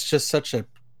out, it's just such a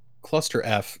cluster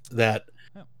F that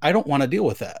I don't want to deal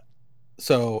with that.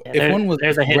 So if one was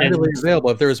readily available,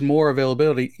 if there was more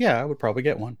availability, I would probably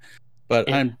get one. But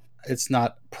it's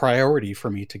not priority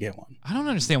for me to get one. I don't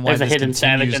understand why this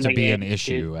continues to be an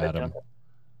issue, Adam.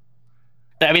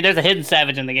 I mean, there's a hidden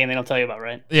savage in the game they don't tell you about,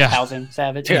 right? Yeah. Housing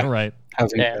savage. Yeah, right.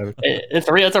 Housing savage.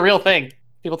 It's a real thing.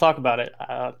 People talk about it.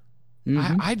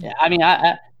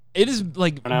 It is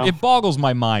like, it boggles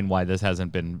my mind why this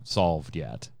hasn't been solved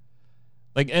yet.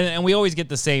 Like, and we always get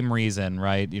the same reason,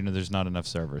 right? There's not enough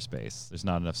server space. There's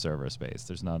not enough server space.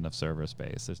 There's not enough server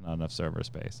space. There's not enough server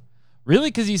space. Really?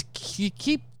 Because you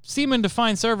keep seeming to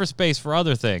find server space for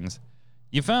other things.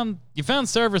 You found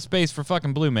server space for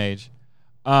fucking Blue Mage.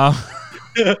 That's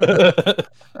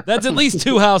at least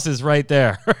 2 houses right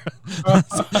there.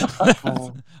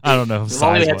 I don't know. Do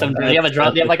you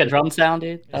have like a drum sound,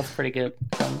 dude? That's pretty good.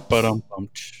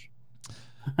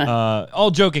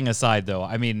 All joking aside, though,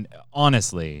 I mean,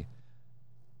 honestly,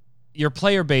 your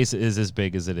player base is as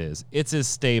big as it is. It's as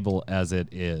stable as it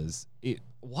is.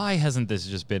 Why hasn't this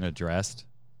just been addressed?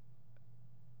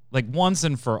 Like, once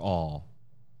and for all.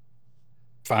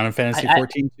 Final Fantasy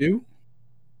XIV too?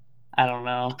 I don't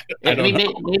know.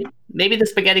 Maybe the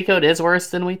spaghetti code is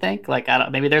worse than we think. Like,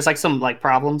 maybe there's like some like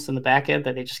problems in the back end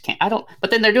that they just can't.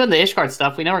 But then they're doing the Ishcard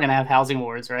stuff. We know we're gonna have housing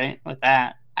wars, right? With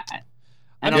that.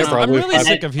 I'm really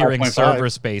sick of hearing server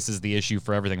space is the issue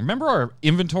for everything. Remember our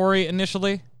inventory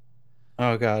initially?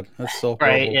 Oh god, that's so horrible.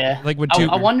 Right. Yeah. Like when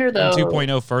I wonder though. When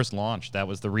 2.0 first launched, that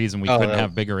was the reason we couldn't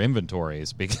have bigger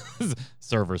inventories because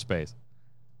server space.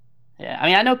 Yeah, I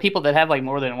mean, I know people that have like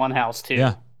more than one house too.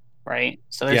 Yeah. Right.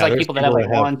 So there's people that have like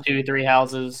 1, 2, 3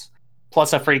 houses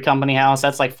plus a free company house.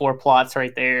 That's like 4 plots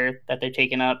right there that they're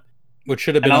taking up. Which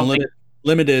should have been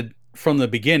limited from the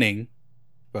beginning,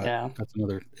 but that's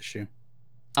another issue.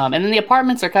 And then the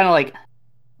apartments are kind of like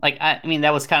I mean,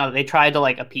 that was kind of, they tried to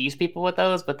like appease people with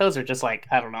those, but those are just like,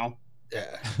 I don't know.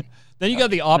 Yeah. Then you got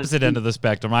the opposite end of the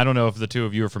spectrum. I don't know if the two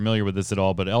of you are familiar with this at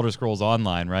all, but Elder Scrolls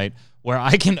Online, right? Where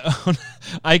I can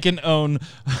own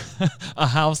a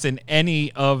house in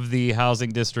any of the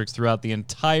housing districts throughout the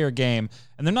entire game.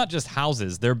 And they're not just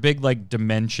houses. They're big like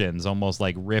dimensions, almost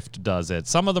like Rift does it.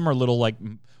 Some of them are little like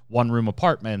one-room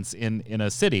apartments in a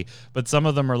city, but some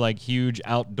of them are like huge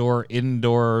outdoor,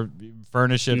 indoor,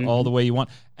 furnish it all the way you want.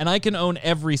 And I can own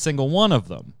every single one of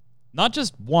them. Not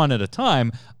just one at a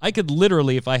time. I could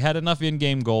literally, if I had enough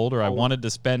in-game gold or I wanted to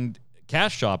spend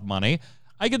cash shop money,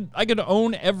 I could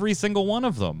own every single one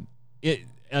of them.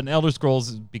 And Elder Scrolls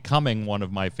is becoming one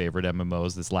of my favorite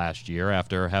MMOs this last year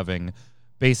after having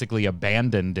basically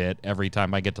abandoned it every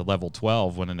time I get to level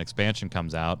 12 when an expansion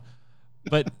comes out.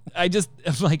 But I'm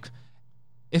like,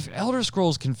 if Elder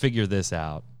Scrolls can figure this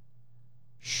out,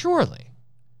 surely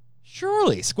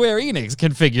Square Enix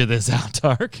can figure this out,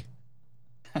 Tark.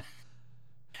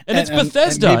 And it's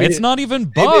Bethesda. It's not even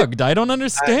bugged. I don't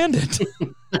understand it.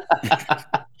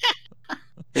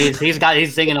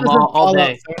 He's singing them all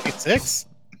day. 76?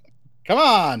 Come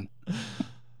on.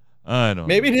 I don't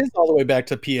Maybe it is all the way back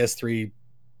to PS3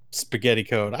 spaghetti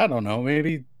code. I don't know.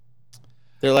 Maybe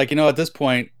they're like, at this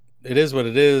point, it is what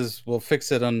it is. We'll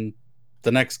fix it on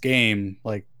the next game.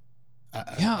 Like,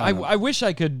 I wish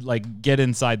I could get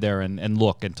inside there and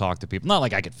look and talk to people. Not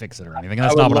like I could fix it or anything.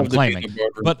 That's not what I'm claiming.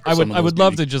 But I would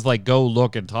love to just go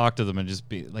look and talk to them and just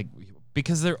be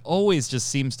because there always just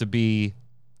seems to be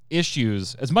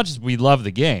issues. As much as we love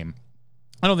the game,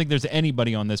 I don't think there's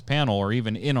anybody on this panel or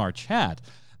even in our chat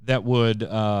that would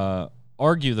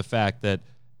argue the fact that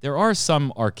there are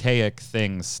some archaic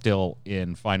things still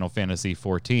in Final Fantasy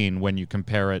XIV when you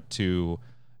compare it to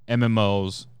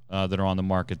MMOs that are on the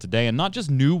market today, and not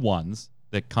just new ones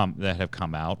that have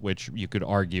come out, which you could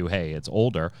argue, hey, it's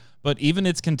older, but even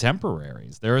its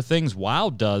contemporaries. There are things WoW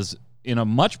does in a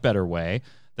much better way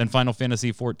than Final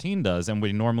Fantasy XIV does, and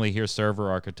we normally hear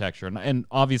server architecture. And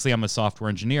obviously, I'm a software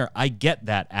engineer. I get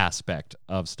that aspect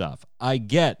of stuff. I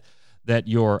get that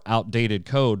your outdated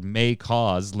code may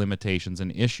cause limitations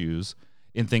and issues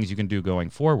in things you can do going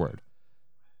forward.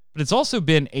 But it's also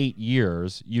been 8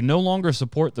 years. You no longer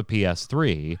support the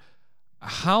PS3.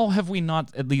 How have we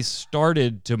not at least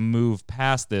started to move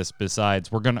past this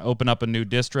besides we're going to open up a new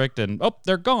district and,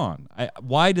 they're gone?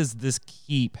 Why does this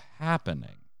keep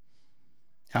happening?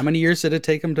 How many years did it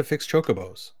take them to fix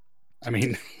chocobos? I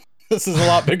mean, this is a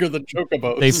lot bigger than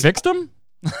chocobos. They fixed them?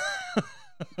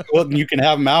 Well, you can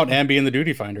have them out and be in the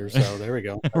duty finder, so there we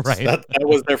go. Right.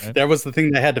 That was the thing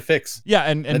they had to fix. Yeah,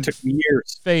 and it took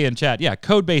years. Faye and chat, yeah,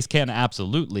 Codebase can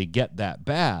absolutely get that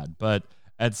bad, but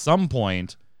at some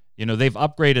point, they've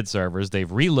upgraded servers,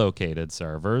 they've relocated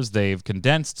servers, they've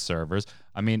condensed servers.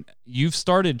 I mean, you've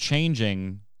started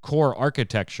changing core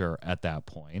architecture at that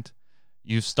point.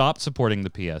 You've stopped supporting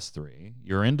the PS3.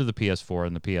 You're into the PS4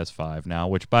 and the PS5 now,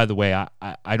 which, by the way,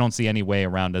 I don't see any way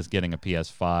around us getting a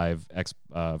PS5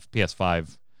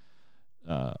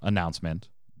 announcement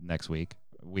next week.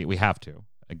 We have to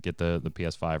get the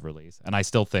PS5 release. And I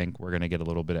still think we're going to get a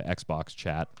little bit of Xbox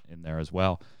chat in there as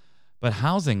well. But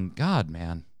housing, God,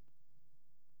 man.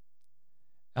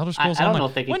 Elder Scrolls I don't Online. know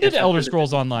if they can When did catch up Elder to the-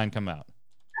 Scrolls Online come out?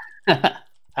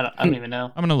 I don't even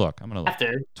know. I'm gonna look.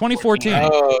 After 2014.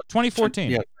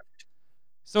 2014. Yeah.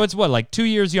 So it's what, 2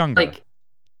 years younger?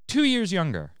 2 years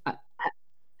younger.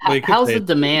 How's the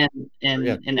demand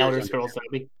in Elder Scrolls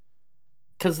though?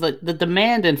 Because the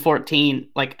demand in 14,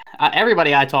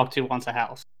 everybody I talk to wants a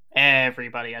house.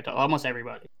 Almost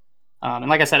everybody. And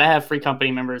like I said, I have free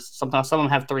company members. Sometimes some of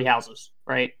them have 3 houses,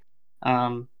 right?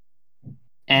 And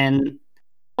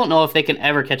I don't know if they can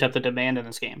ever catch up the demand in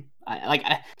this game.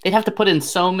 They'd have to put in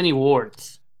so many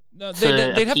wards. No,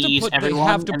 they'd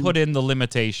have to put in the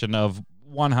limitation of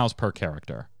 1 house per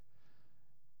character.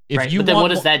 But then what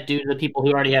does that do to the people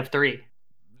who already have 3?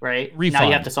 Right? Refund. Now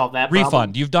you have to solve that problem.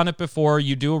 Refund. You've done it before.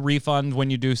 You do a refund when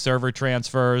you do server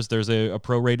transfers. There's a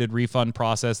prorated refund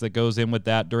process that goes in with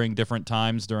that during different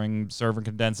times, during server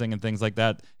condensing and things like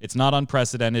that. It's not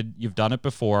unprecedented. You've done it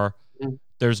before. Mm-hmm.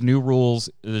 There's new rules.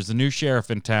 There's a new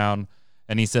sheriff in town,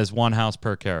 and he says 1 house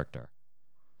per character.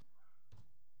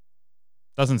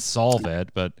 Doesn't solve it,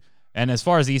 but... And as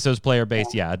far as ESO's player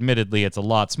base, yeah, admittedly, it's a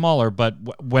lot smaller, but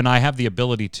when I have the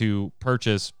ability to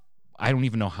purchase, I don't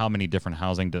even know how many different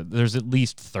housing... There's at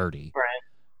least 30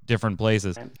 different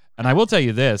places. Right. And I will tell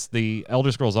you this, the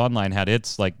Elder Scrolls Online had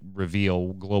its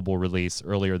reveal global release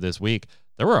earlier this week.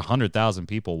 There were 100,000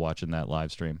 people watching that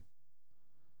live stream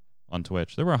on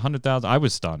Twitch. There were 100,000. I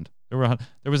was stunned. There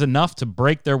was enough to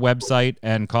break their website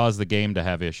and cause the game to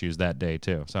have issues that day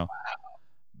too. So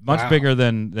much bigger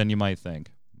than you might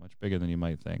think. Much bigger than you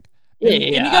might think. And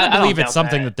you gotta believe it's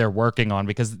something that they're working on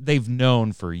because they've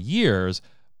known for years.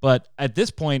 But at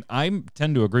this point, I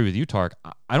tend to agree with you, Tark.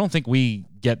 I don't think we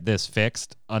get this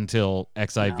fixed until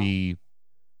XIV-2.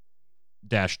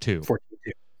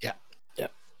 42. Yeah.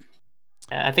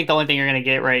 I think the only thing you're going to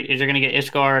get right is you're going to get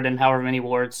Ishgard and however many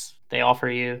wards they offer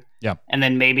you. Yeah. And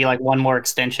then maybe 1 more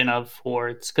extension of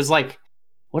wards. Because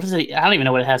what is it? I don't even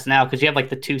know what it has now because you have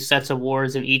the 2 sets of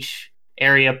wards in each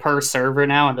area per server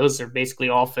now. And those are basically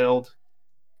all filled.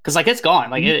 Because it's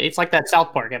gone. It's like that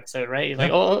South Park episode, right? It's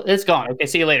oh, it's gone. Okay,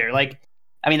 see you later.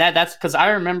 That's because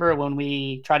I remember when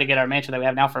we tried to get our mansion that we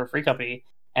have now for a free company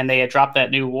and they had dropped that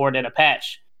new ward in a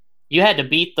patch. you had to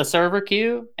beat the server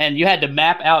queue, and you had to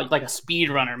map out like a speed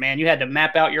runner, man. You had to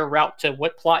map out your route to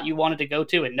what plot you wanted to go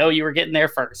to and know you were getting there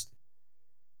first.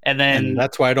 And then And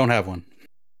that's why I don't have one.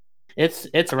 it's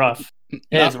rough. It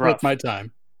Not is rough. worth my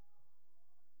time.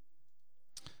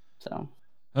 So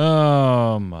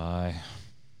Oh my!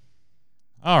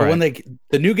 All But right. when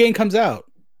the new game comes out,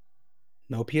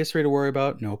 no PS3 to worry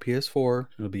about, no PS4.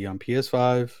 It'll be on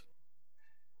PS5,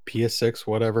 PS6,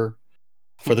 whatever,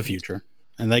 for the future,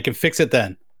 and they can fix it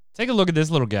then. Take a look at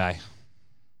this little guy.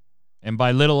 And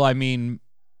by little, I mean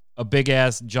a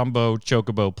big-ass jumbo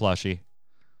chocobo plushie.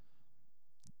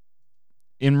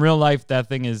 In real life, that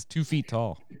thing is 2 feet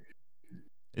tall.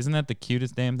 Isn't that the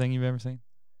cutest damn thing you've ever seen?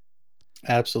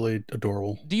 Absolutely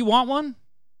adorable. Do you want one?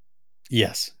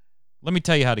 Yes. Let me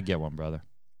tell you how to get one, brother.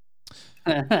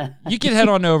 You can head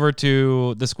on over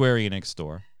to the Square Enix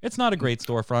store. It's not a great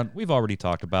storefront. We've already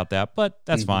talked about that, but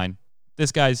that's fine.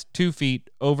 This guy's 2 feet,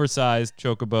 oversized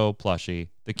chocobo plushie,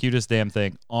 the cutest damn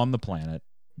thing on the planet.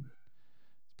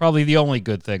 Probably the only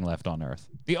good thing left on Earth.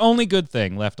 The only good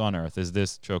thing left on Earth is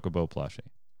this chocobo plushie.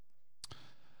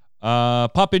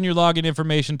 Pop in your login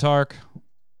information, Tark.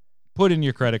 Put in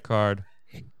your credit card.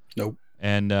 Nope.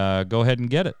 And go ahead and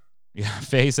get it. Yeah,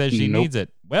 Faye says she needs it.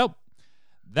 Well,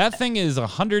 that thing is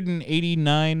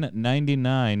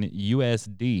 $189.99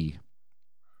 USD.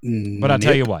 But I'll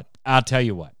tell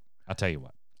you what.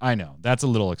 I know that's a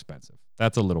little expensive.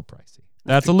 That's a little pricey.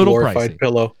 That's a little glorified pricey.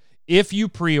 Pillow. If you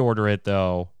pre-order it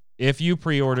though,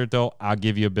 I'll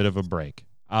give you a bit of a break.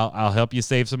 I'll help you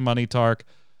save some money, Tark.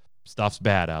 Stuff's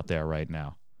bad out there right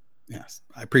now. Yes,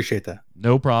 I appreciate that.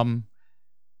 No problem.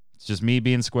 It's just me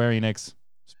being Square Enix,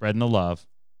 spreading the love.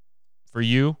 For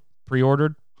you,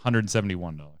 pre-ordered,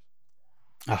 $171.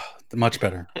 Oh, much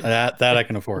better. That I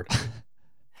can afford.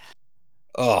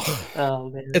 Oh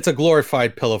man. It's a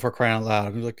glorified pillow for crying out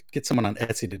loud. Like, get someone on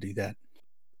Etsy to do that.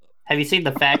 Have you seen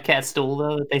the Fat Cat stool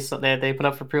though that they put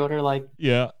up for pre-order like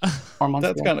Yeah. 4 months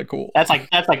That's ago? kind of cool. That's like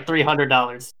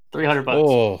 $300. $300.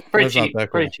 Oh, pretty that's not cheap.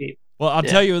 that cool. Pretty cheap. Well, I'll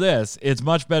tell you this. It's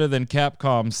much better than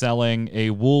Capcom selling a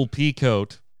wool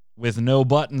peacoat with no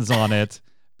buttons on it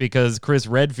because Chris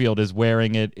Redfield is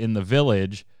wearing it in the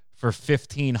village for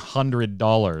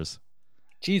 $1,500.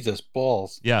 Jesus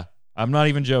balls. Yeah, I'm not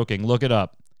even joking. Look it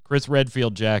up. Chris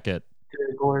Redfield jacket.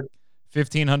 Good Lord.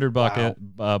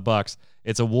 $1,500 bucks.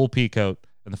 It's a wool peacoat,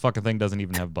 and the fucking thing doesn't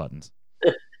even have buttons.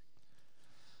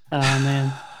 Oh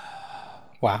man.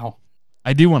 Wow.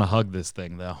 I do want to hug this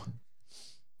thing though.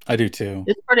 I do too.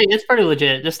 It's pretty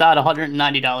legit. Just not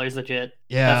 $190 legit.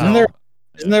 Yeah.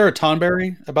 Isn't there a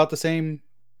Tonberry about the same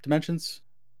dimensions?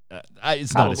 It's not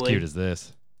as Probably. cute as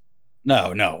this.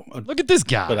 No. Look at this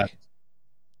guy. But I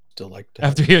still like to.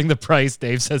 After hearing the price,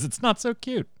 Dave says it's not so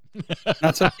cute.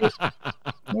 Not so cute.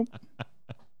 Nope.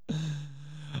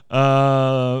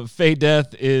 Faye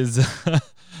Death is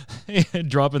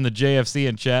dropping the JFC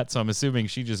in chat, so I'm assuming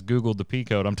she just Googled the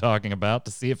P-code I'm talking about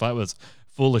to see if I was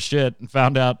full of shit and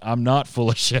found out I'm not full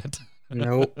of shit.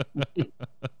 Nope.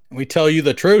 We tell you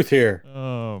the truth here.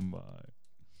 Oh, my.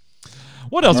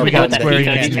 What else we got in that Square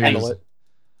P-code, Enix you can news?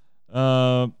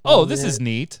 handle it. This is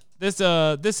neat. This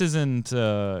isn't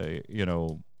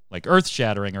like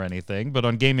earth-shattering or anything, but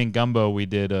on Gaming Gumbo we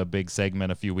did a big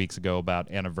segment a few weeks ago about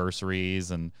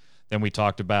anniversaries, and then we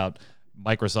talked about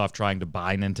Microsoft trying to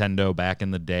buy Nintendo back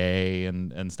in the day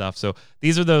and stuff. So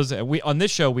these are those on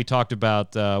this show we talked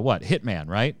about Hitman,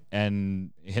 right?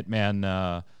 And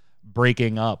Hitman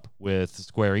breaking up with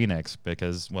Square Enix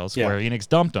because Square Enix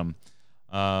dumped them.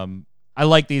 I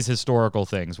like these historical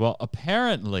things. Well,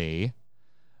 apparently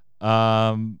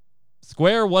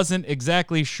Square wasn't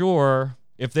exactly sure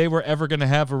if they were ever going to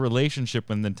have a relationship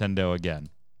with Nintendo again.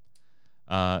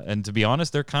 And to be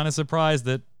honest, they're kind of surprised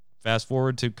that, fast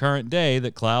forward to current day,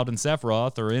 that Cloud and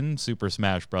Sephiroth are in Super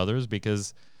Smash Brothers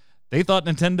because they thought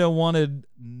Nintendo wanted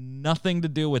nothing to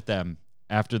do with them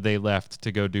after they left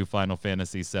to go do Final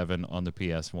Fantasy VII on the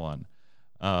PS1.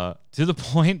 To the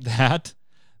point that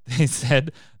they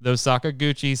said, though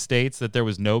Sakaguchi states that there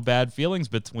was no bad feelings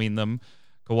between them,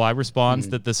 Kawhi responds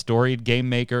that the storied game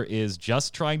maker is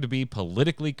just trying to be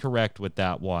politically correct with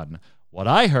that one. What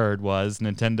I heard was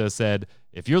Nintendo said,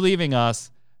 if you're leaving us,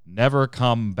 never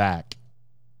come back.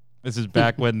 This is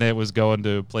back when it was going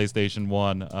to PlayStation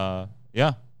 1.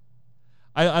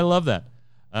 I love that.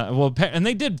 And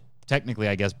they did technically,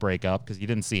 I guess, break up because you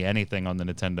didn't see anything on the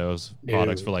Nintendo's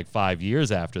products for like 5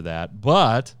 years after that.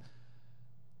 But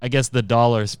I guess the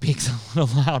dollar speaks a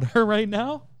little louder right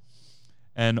now.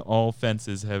 And all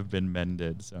fences have been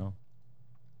mended. So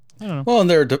I don't know. Well, and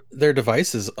their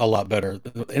device is a lot better.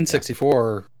 The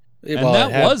N64. And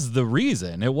that was the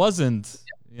reason. It wasn't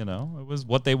You know, it was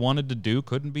what they wanted to do,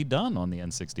 couldn't be done on the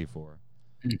N64.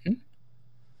 Mm-hmm.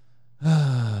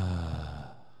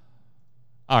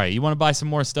 All right, you want to buy some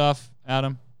more stuff,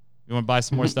 Adam? You want to buy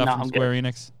some more stuff No, from I'm Square good.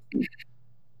 Enix?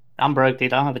 I'm broke,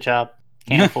 dude. I don't have a job.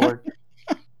 Can't afford.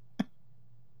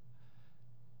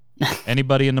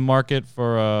 Anybody in the market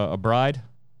for a bride?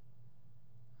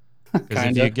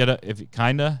 Because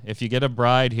if you get a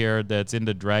bride here that's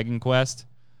into Dragon Quest,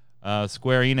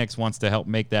 Square Enix wants to help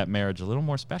make that marriage a little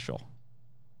more special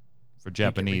for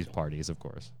Japanese parties, of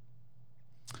course.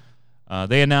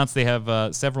 They announced they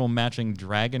have several matching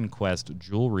Dragon Quest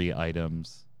jewelry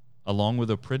items, along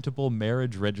with a printable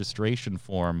marriage registration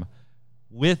form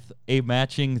with a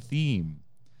matching theme.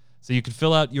 So you can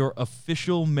fill out your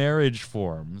official marriage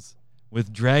forms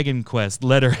with Dragon Quest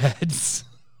letterheads.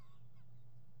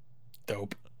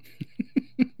 Dope.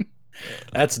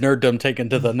 That's nerddom taken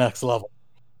to the next level.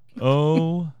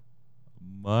 Oh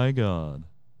my God.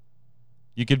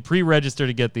 You can pre-register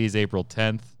to get these April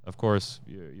 10th. Of course,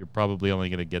 you're probably only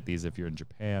going to get these if you're in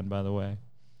Japan, by the way.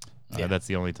 That's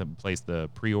the only place the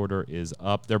pre-order is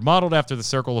up. They're modeled after the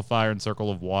Circle of Fire and Circle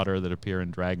of Water that appear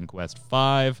in Dragon Quest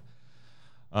V.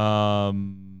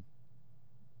 And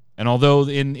although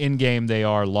in-game they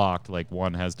are locked, like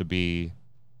one has to be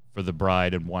for the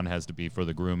bride and one has to be for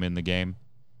the groom in the game,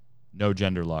 no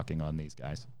gender locking on these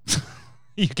guys.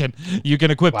 You can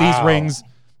equip these rings.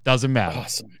 Doesn't matter.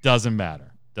 Awesome. Doesn't matter.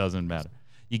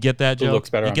 You get that joke? Looks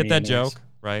better you on get me that anyways. joke,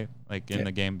 right? Like in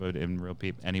the game, but in real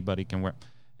people, anybody can wear.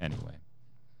 Anyway,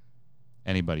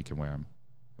 anybody can wear them.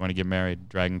 You want to get married?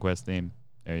 Dragon Quest theme.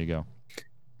 There you go.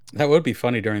 That would be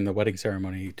funny during the wedding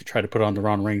ceremony to try to put on the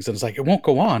wrong rings, and it's like it won't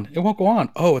go on. It won't go on.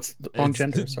 Oh, it's the wrong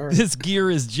gender. Sorry. This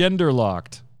gear is gender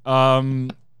locked.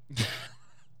 You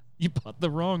bought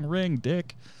the wrong ring,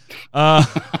 Dick.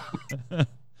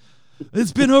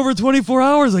 It's been over 24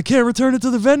 hours. I can't return it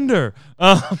to the vendor.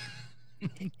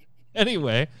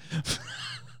 Anyway,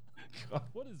 God,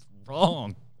 what is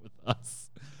wrong with us?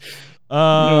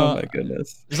 Oh my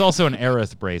goodness. There's also an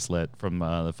Aerith bracelet from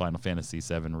the Final Fantasy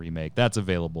VII remake. That's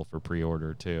available for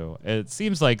pre-order too. It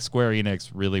seems like Square Enix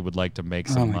really would like to make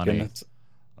some money. Goodness.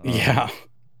 Yeah.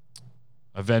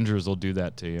 Avengers will do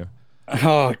that to you.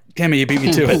 Oh, damn it, you beat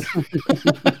me to it.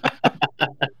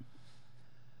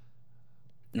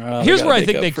 Here's where I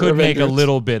think they could make a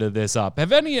little bit of this up.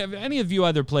 Have any of you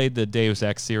either played the Deus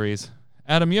Ex series?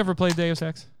 Adam, you ever played Deus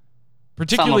Ex?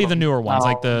 Particularly the newer ones,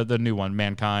 like the new one,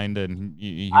 Mankind, and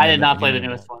I did not play the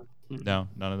newest one. No,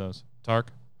 none of those.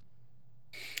 Tark?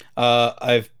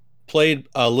 I've played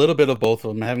a little bit of both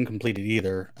of them. I haven't completed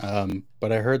either,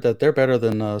 but I heard that they're better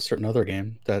than a certain other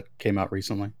game that came out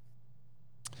recently.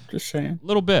 Just saying.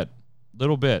 Little bit.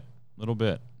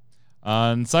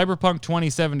 And Cyberpunk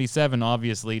 2077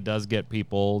 obviously does get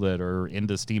people that are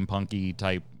into steampunky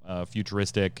type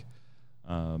futuristic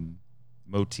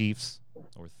motifs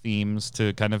or themes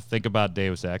to kind of think about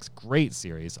Deus Ex. Great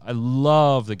series. I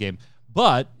love the game.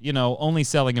 But, only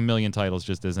selling 1 million titles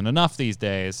just isn't enough these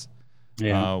days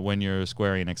when you're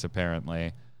Square Enix,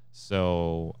 apparently.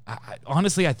 So,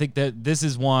 honestly, I think that this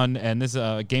is one, and this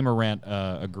Gamer Rant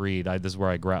agreed. This is where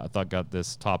I got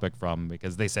this topic from,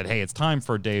 because they said, hey, it's time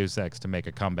for Deus Ex to make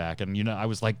a comeback. And, I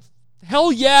was like,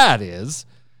 hell yeah, it is.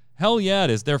 Hell yeah, it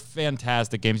is. They're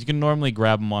fantastic games. You can normally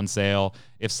grab them on sale.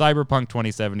 If Cyberpunk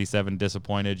 2077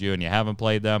 disappointed you and you haven't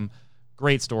played them,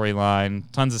 great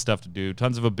storyline, tons of stuff to do,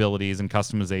 tons of abilities and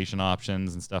customization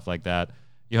options and stuff like that.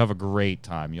 You'll have a great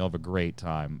time.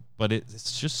 But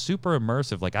it's just super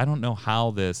immersive. Like, I don't know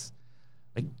how this...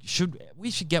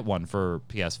 we should get one for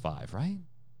PS5, right?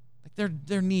 Like,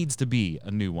 there needs to be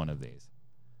a new one of these.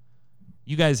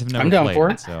 You guys have never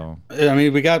played it, so... I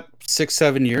mean, we got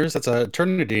 6-7 years. That's a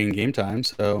eternity in game time,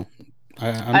 so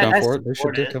I'm down for it. They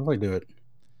should definitely do it.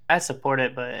 I support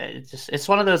it, but it's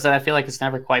one of those that I feel like it's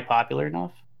never quite popular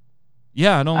enough.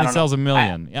 Yeah, it only sells 1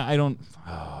 million. I don't...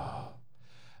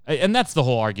 And that's the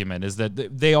whole argument, is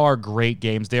that they are great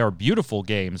games. They are beautiful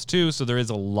games, too, so there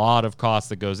is a lot of cost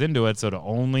that goes into it. So to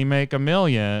only make 1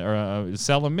 million, or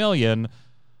sell 1 million,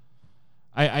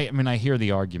 I mean, I hear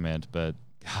the argument, but,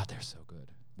 God, they're so good.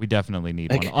 We definitely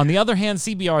need one. On the other hand,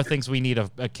 CBR thinks we need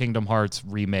a Kingdom Hearts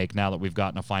remake now that we've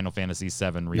gotten a Final Fantasy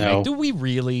VII remake. No. Do we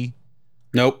really?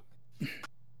 Nope.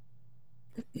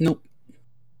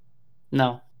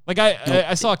 No. Like,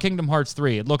 I saw Kingdom Hearts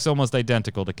 3. It looks almost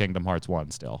identical to Kingdom Hearts 1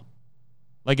 still.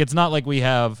 Like, it's not like we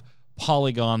have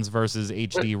polygons versus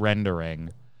HD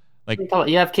rendering. Like,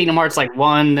 you have Kingdom Hearts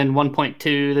 1, then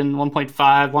 1.2, then 1.5,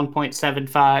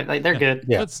 1.75. Like, they're good.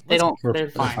 Yeah. They're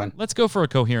fine. Let's go for a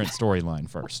coherent storyline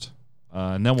first.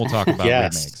 And then we'll talk about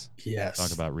remakes. Yes.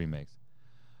 Talk about remakes.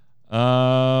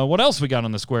 What else we got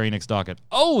on the Square Enix docket?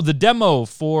 Oh, the demo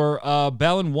for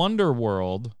Balan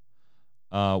Wonderworld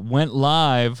went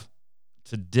live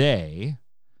today.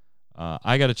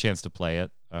 I got a chance to play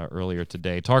it earlier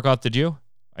today. Tarkoth, did you?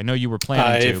 I know you were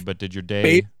planning to, but did your day?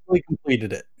 Basically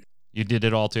completed it. You did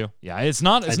it all too? Yeah, it's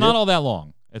not all that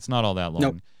long. It's not all that long.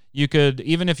 Nope. You could,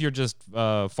 even if you're just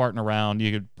farting around,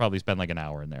 you could probably spend like an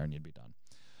hour in there and you'd be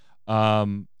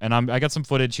done. And I got some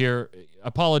footage here.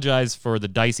 Apologize for the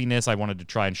diciness. I wanted to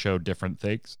try and show different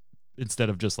things instead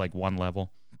of just like one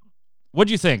level.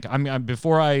 What'd you think?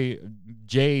 Before I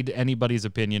jade anybody's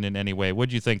opinion in any way,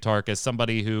 what'd you think, Tark, as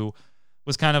somebody who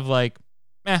was kind of like,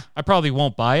 I probably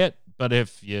won't buy it, but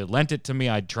if you lent it to me,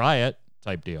 I'd try it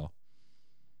type deal?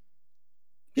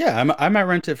 Yeah, I might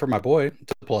rent it for my boy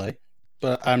to play,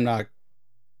 but I'm not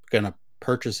going to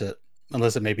purchase it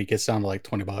unless it maybe gets down to like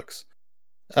 $20.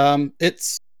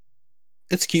 It's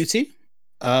cutesy.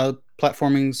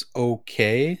 Platforming's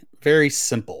okay. Very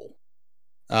simple.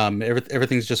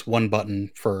 Everything's just one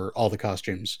button for all the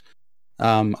costumes.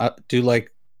 I do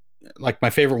like my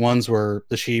favorite ones were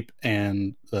the sheep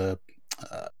and the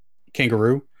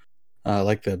kangaroo.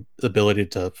 Like the ability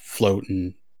to float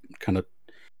and kind of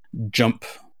jump,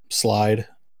 slide.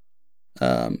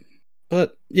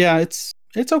 But yeah, it's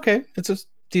okay. It's a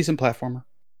decent platformer.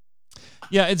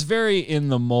 Yeah, it's very in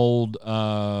the mold,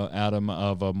 Adam,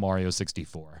 of a Mario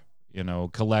 64.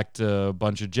 Collect a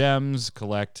bunch of gems,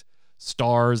 collect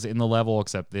stars in the level,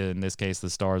 except in this case, the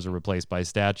stars are replaced by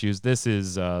statues. This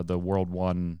is the World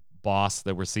 1 boss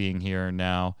that we're seeing here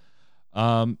now.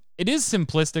 It is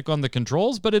simplistic on the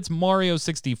controls, but it's Mario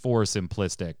 64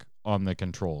 simplistic on the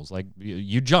controls. Like,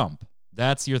 you jump.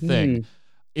 That's your thing.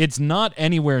 It's not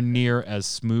anywhere near as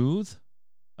smooth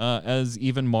as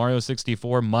even Mario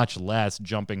 64, much less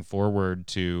jumping forward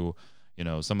to,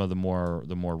 some of the more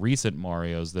recent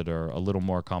Marios that are a little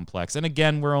more complex. And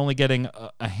again, we're only getting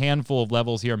a handful of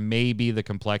levels here. Maybe the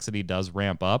complexity does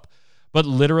ramp up, but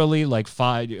literally like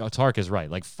Tark is right,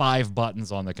 like 5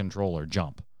 buttons on the controller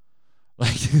jump.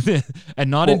 Like,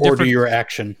 and not in different, or do your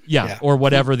action. Yeah, or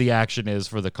whatever the action is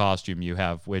for the costume you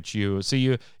have,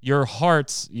 your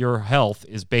health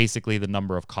is basically the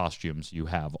number of costumes you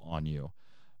have on you.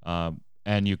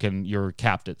 And you're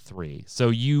capped at 3. So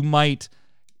you might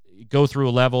go through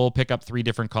a level, pick up 3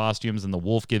 different costumes, and the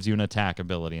wolf gives you an attack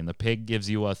ability, and the pig gives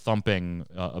you a thumping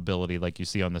ability, like you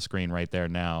see on the screen right there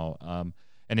now.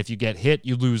 And if you get hit,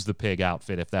 you lose the pig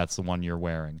outfit if that's the one you're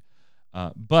wearing.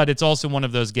 But it's also one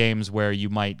of those games where you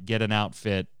might get an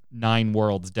outfit 9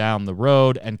 worlds down the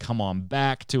road and come on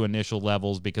back to initial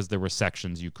levels because there were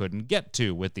sections you couldn't get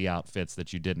to with the outfits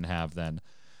that you didn't have then.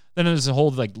 Then there's a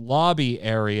whole like lobby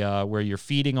area where you're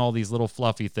feeding all these little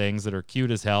fluffy things that are cute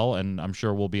as hell, and I'm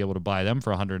sure we'll be able to buy them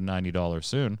for $190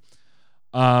 soon.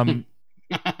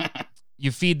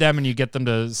 You feed them and you get them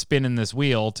to spin in this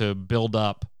wheel to build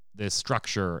up this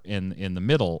structure in the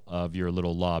middle of your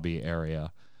little lobby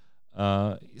area.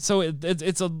 So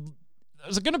there's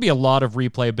going to be a lot of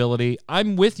replayability.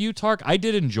 I'm with you, Tark. I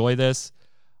did enjoy this.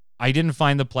 I didn't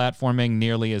find the platforming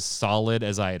nearly as solid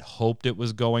as I had hoped it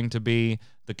was going to be.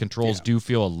 The controls do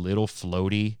feel a little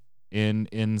floaty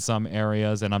in some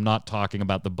areas, and I'm not talking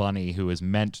about the bunny who is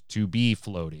meant to be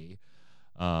floaty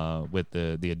with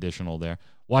the additional there.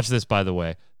 Watch this, by the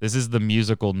way. This is the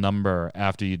musical number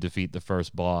after you defeat the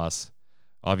first boss.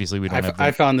 Obviously, we don't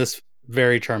I found this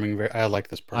very charming. I like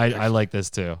this part. I like this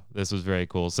too. This was very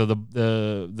cool. So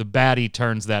the baddie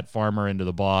turns that farmer into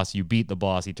the boss. You beat the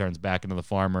boss. He turns back into the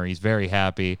farmer. He's very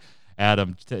happy.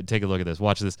 Adam, take a look at this.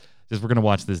 Watch this. We're going to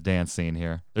watch this dance scene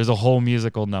here. There's a whole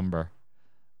musical number.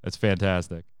 That's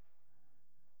fantastic.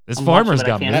 This farmer's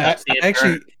got moves. I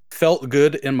actually felt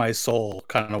good in my soul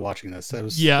kind of watching this. It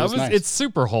was nice. It's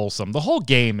super wholesome. The whole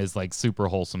game is like super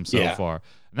wholesome so far.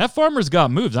 And that farmer's got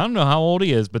moves. I don't know how old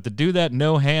he is, but to do that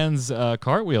no hands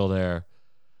cartwheel there,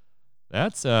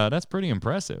 that's pretty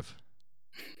impressive.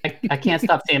 I can't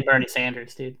stop saying Bernie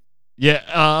Sanders, dude. Yeah.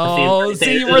 Oh,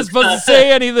 see, you weren't supposed to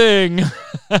say anything.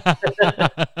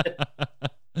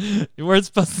 You weren't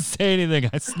supposed to say anything.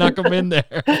 I snuck him in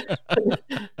there.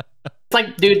 It's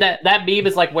like, dude, that meme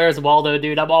is like, where's Waldo,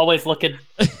 dude? I'm always looking.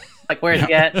 Like, where's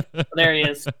he at? Oh, there he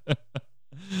is.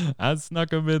 I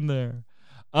snuck him in there.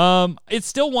 It's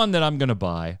still one that I'm gonna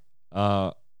buy.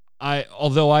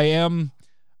 Although I am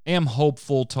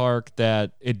hopeful, Tark,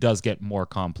 that it does get more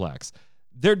complex.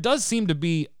 There does seem to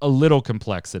be a little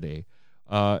complexity.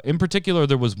 In particular,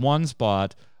 there was one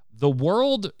spot. The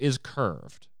world is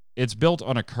curved. It's built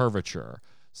on a curvature.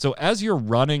 So as you're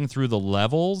running through the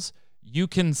levels, you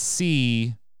can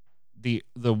see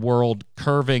the world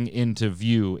curving into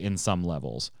view in some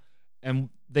levels. And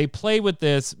they play with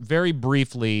this very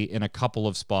briefly in a couple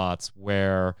of spots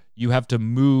where you have to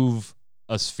move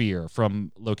a sphere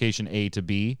from location A to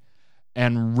B,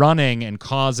 and running and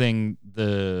causing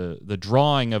the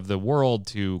drawing of the world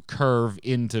to curve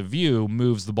into view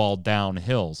moves the ball down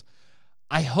hills.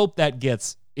 I hope that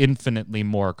gets infinitely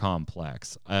more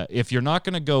complex. If you're not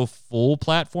going to go full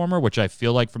platformer, which I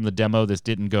feel like from the demo this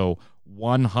didn't go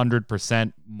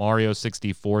 100% Mario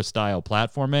 64 style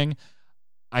platforming,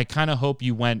 I kind of hope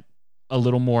you went a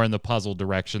little more in the puzzle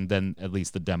direction than at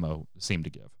least the demo seemed to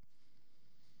give.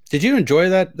 Did you enjoy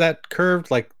that curved,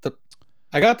 like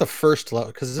I got the first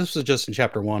level because this was just in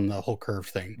chapter 1, the whole curve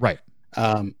thing. Right.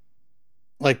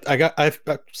 Like I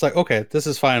was like, okay, this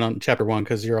is fine on chapter 1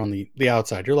 because you're on the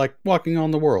outside. You're like walking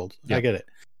on the world. Yeah. I get it.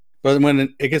 But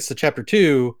when it gets to chapter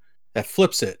 2, that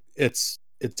flips it. It's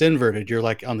inverted. You're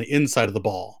like on the inside of the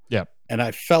ball. Yeah. And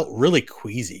I felt really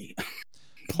queasy.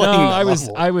 No,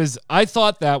 I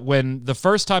thought that when the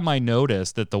first time I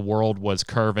noticed that the world was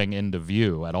curving into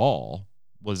view at all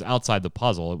was outside the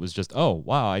puzzle. It was just, oh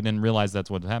wow, I didn't realize that's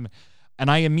what happened.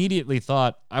 And I immediately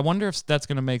thought, I wonder if that's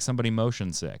going to make somebody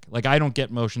motion sick. Like, I don't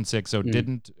get motion sick, so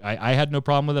I had no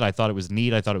problem with it. I thought it was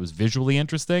neat. I thought it was visually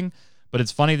interesting. But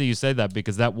it's funny that you say that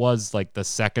because that was like the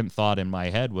second thought in my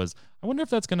head was, I wonder if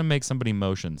that's going to make somebody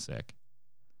motion sick.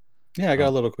 Yeah, I got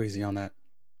a little queasy on that.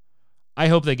 I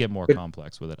hope they get more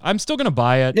complex with it. I'm still going to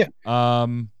buy it. Yeah.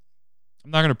 I'm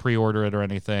not going to pre-order it or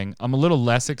anything. I'm a little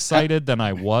less excited than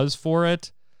I was for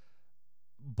it.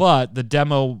 But the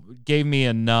demo gave me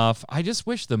enough. I just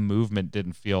wish the movement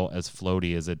didn't feel as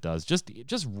floaty as it does. Just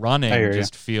running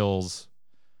just feels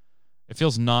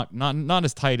not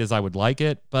as tight as I would like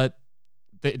it, but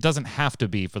it doesn't have to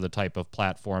be for the type of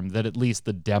platform that at least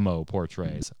the demo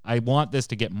portrays. I want this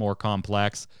to get more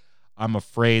complex. I'm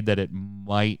afraid that it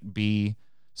might be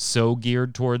so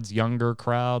geared towards younger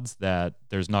crowds that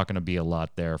there's not going to be a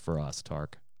lot there for us,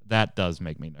 Tark. That does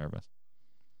make me nervous.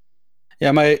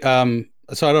 Yeah, my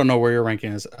so I don't know where your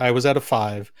ranking is. I was at a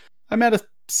 5. I'm at a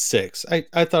 6.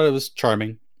 I thought it was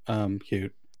charming,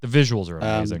 cute. The visuals are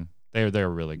amazing. They're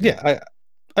really good. Yeah,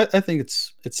 I think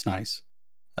it's nice.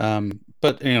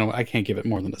 But I can't give it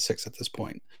more than a 6 at this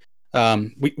point.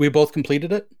 We both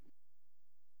completed it?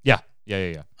 Yeah.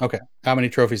 Okay. How many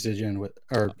trophies did you end with,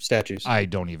 or statues? I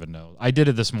don't even know. I did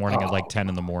it this morning at like 10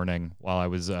 in the morning while I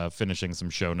was finishing some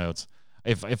show notes.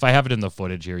 If I have it in the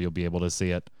footage here, you'll be able to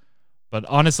see it. But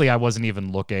honestly, I wasn't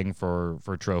even looking for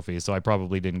trophies, so I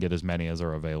probably didn't get as many as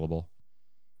are available.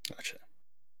 Gotcha.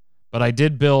 But I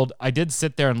did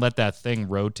sit there and let that thing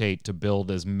rotate to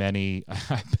build as many.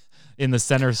 In the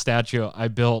center statue, I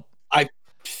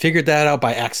figured that out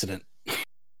by accident.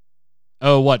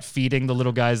 Oh, what? Feeding the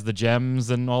little guys the gems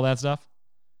and all that stuff?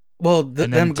 Well,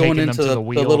 them going into the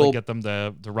wheel little, to get them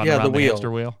to run around the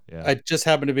hamster wheel. Yeah. I just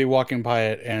happened to be walking by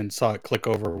it and saw it click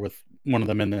over with one of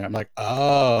them in there. I'm like,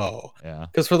 oh, yeah.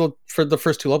 Because for the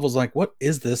first 2 levels, like, what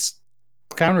is this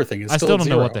counter thing? I still don't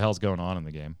know what the hell's going on in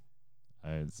the game.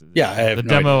 The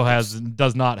demo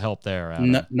does not help there,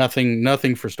 Adam.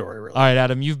 Nothing for story, really. All right,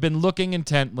 Adam, you've been looking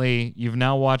intently. You've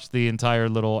now watched the entire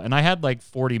little, and I had like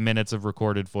 40 minutes of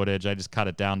recorded footage. I just cut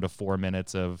it down to 4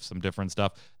 minutes of some different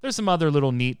stuff. There's some other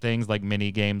little neat things like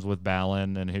mini games with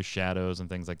Balan and his shadows and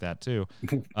things like that too.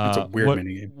 It's a weird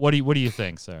mini game. What do you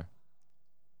think, sir?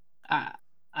 I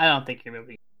don't think you're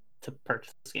moving to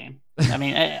purchase this game. I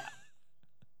mean,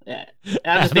 yeah,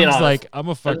 I'm just being honest. Like, I'm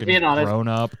a fucking grown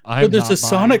up. There's a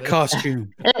Sonic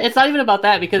costume. It's not even about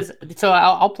that because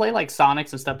I'll play like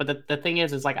Sonics and stuff, but the thing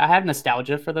is like I have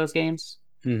nostalgia for those games.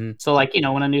 Mm-hmm. So like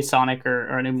when a new Sonic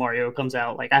or a new Mario comes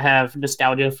out, like I have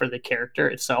nostalgia for the character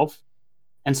itself,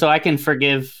 and so I can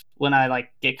forgive when I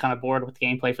like get kind of bored with the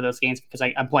gameplay for those games because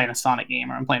I'm playing a Sonic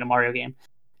game or I'm playing a Mario game,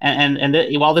 and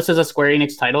while this is a Square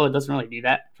Enix title, it doesn't really do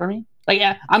that for me. Like,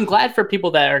 yeah, I'm glad for people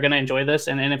that are going to enjoy this,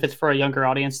 and if it's for a younger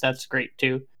audience, that's great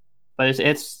too. But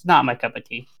it's not my cup of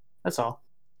tea. That's all.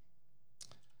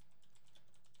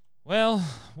 Well,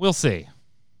 we'll see.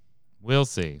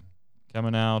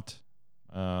 Coming out,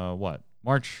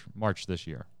 March this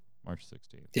year, March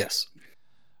 16th. Yes,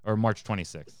 or March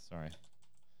 26th. Sorry.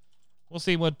 We'll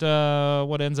see what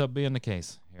ends up being the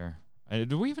case here.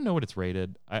 Do we even know what it's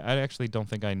rated? I actually don't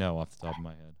think I know off the top of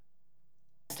my head.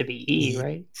 To be E,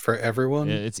 right? For everyone?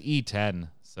 It's E10,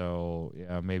 so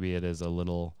yeah, maybe it is a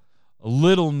little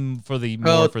for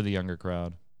the younger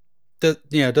crowd.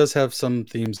 It does have some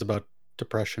themes about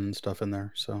depression and stuff in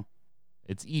there, so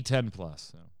it's E10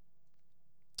 plus. So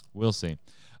we'll see.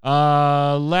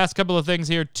 Last couple of things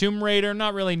here. Tomb Raider,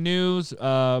 not really news,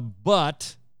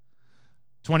 but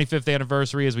 25th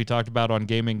anniversary, as we talked about on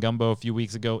Gaming Gumbo a few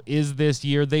weeks ago, is this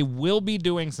year. They will be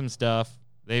doing some stuff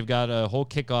They've got a whole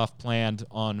kickoff planned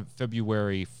on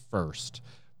February 1st.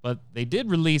 But they did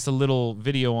release a little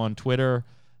video on Twitter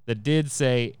that did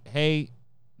say, hey,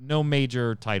 no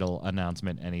major title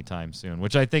announcement anytime soon,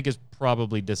 which I think is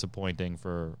probably disappointing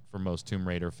for most Tomb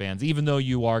Raider fans, even though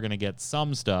you are going to get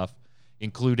some stuff,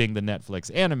 including the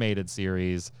Netflix animated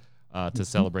series, to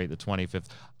celebrate the 25th.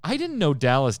 I didn't know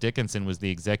Dallas Dickinson was the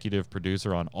executive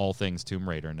producer on all things Tomb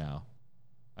Raider now.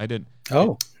 I didn't.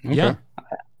 Oh, okay. Yeah.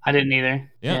 I didn't either.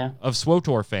 Yeah. Of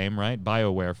SWTOR fame, right?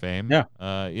 BioWare fame. Yeah.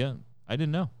 Yeah. I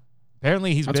didn't know.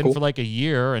 Apparently he's That's been cool. for like a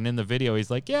year, and in the video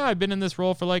he's like, yeah, I've been in this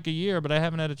role for like a year, but I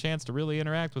haven't had a chance to really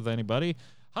interact with anybody.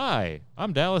 Hi,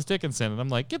 I'm Dallas Dickinson. And I'm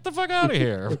like, get the fuck out of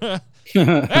here.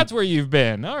 That's where you've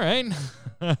been. All right.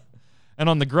 And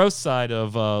on the gross side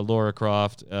of Lara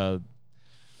Croft,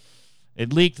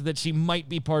 it leaked that she might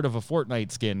be part of a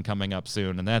Fortnite skin coming up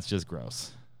soon, and that's just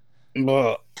gross.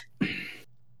 Well,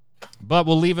 But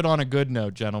we'll leave it on a good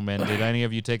note, gentlemen. Did any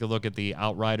of you take a look at the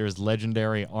Outriders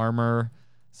legendary armor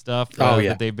stuff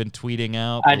that they've been tweeting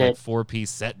out? I did. Like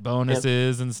 4-piece set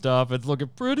bonuses and stuff. It's looking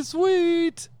pretty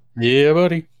sweet. yeah,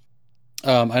 buddy.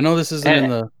 I know this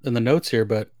isn't in the notes here,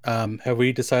 but have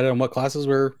we decided on what classes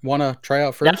we want to try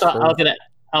out first? That's what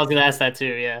I was gonna ask that too.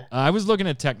 Yeah. I was looking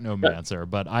at Technomancer,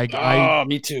 but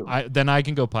me too. then I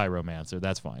can go Pyromancer.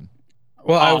 That's fine.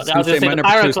 Well, I was going to say my the number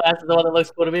pyro 2. class is the one that looks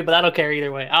cool to me, but I don't care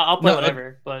either way. I'll play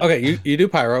whatever. But Okay, you do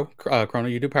Pyro, Chrono.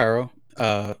 You do Pyro.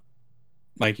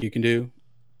 Mike, you can do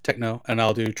Techno, and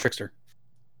I'll do Trickster.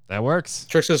 That works.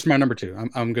 Trickster's my number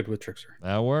 2. I'm good with Trickster.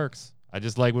 That works. I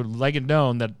just would like it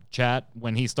known that chat,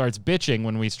 when he starts bitching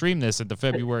when we stream this at the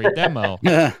February demo,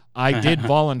 I did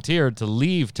volunteer to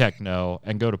leave Techno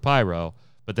and go to Pyro,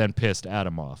 but then pissed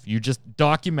Adam off. You just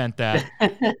document that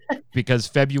because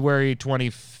February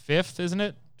 25th, isn't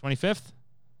it? 25th,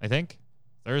 I think?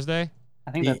 Thursday?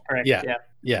 I think that's correct.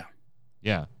 Yeah.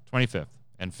 Yeah, 25th.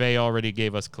 And Faye already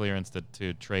gave us clearance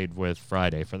to trade with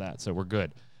Friday for that, so we're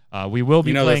good. We will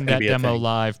be playing that demo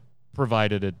live,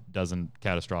 provided it doesn't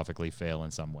catastrophically fail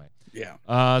in some way.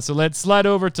 Yeah. So let's slide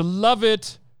over to Love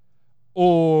It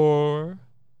or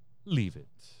Leave It.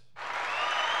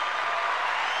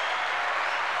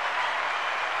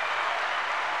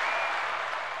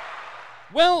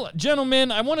 Well, gentlemen,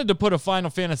 I wanted to put a Final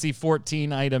Fantasy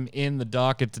XIV item in the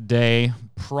docket today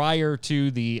prior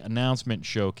to the announcement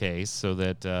showcase so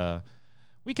that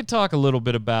we could talk a little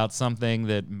bit about something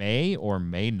that may or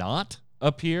may not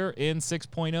appear in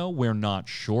 6.0. We're not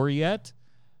sure yet.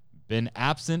 Been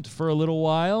absent for a little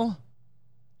while,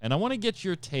 and I want to get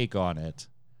your take on it.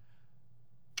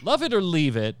 Love it or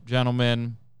leave it,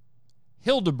 gentlemen.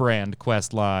 Hildebrand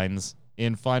quest lines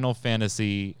in Final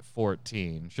Fantasy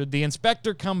XIV. Should the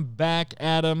Inspector come back,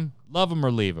 Adam? Love him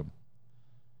or leave him?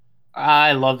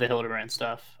 I love the Hildebrand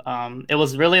stuff. It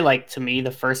was really, like, to me, the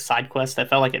first side quest that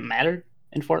felt like it mattered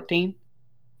in 14.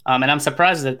 And I'm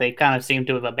surprised that they kind of seem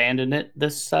to have abandoned it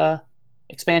this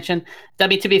expansion. I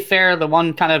mean, to be fair, the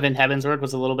one kind of in Heavensward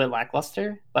was a little bit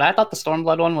lackluster, but I thought the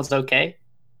Stormblood one was okay.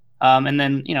 And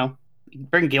then,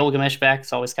 bring Gilgamesh back.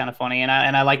 It's always kind of funny. And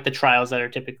I like the trials that are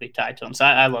typically tied to him. So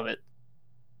I love it.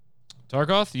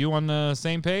 Tarkoth, you on the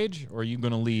same page, or are you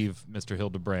going to leave Mr.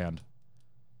 Hildebrand?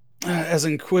 As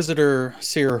Inquisitor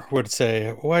Seer would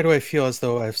say, why do I feel as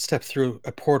though I've stepped through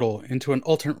a portal into an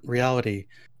alternate reality,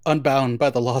 unbound by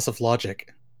the laws of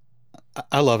logic?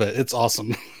 I love it. It's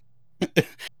awesome.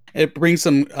 It brings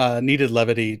some needed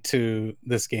levity to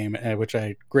this game, which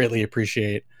I greatly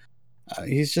appreciate.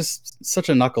 He's just such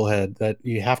a knucklehead that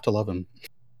you have to love him.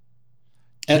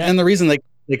 And the reason they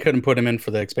couldn't put him in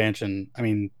for the expansion, I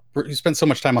mean, you spent so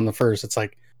much time on the first, it's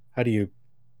like, how do you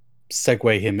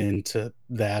segue him into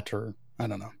that? Or I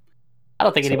don't know. I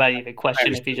don't think anybody even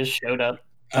questioned if he just showed up.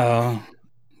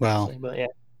 Well. But yeah.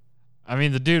 I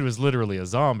mean, the dude was literally a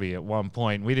zombie at one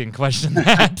point. We didn't question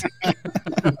that.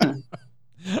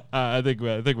 I think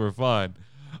we're fine.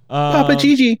 Papa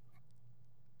Gigi.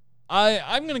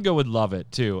 I'm going to go with Love It,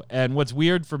 too. And what's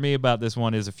weird for me about this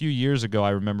one is a few years ago, I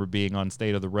remember being on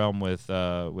State of the Realm with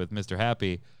Mr.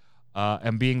 Happy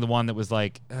and being the one that was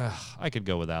like, I could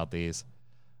go without these.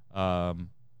 But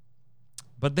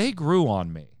they grew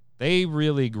on me. They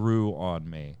really grew on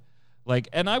me. Like,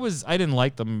 and I didn't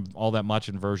like them all that much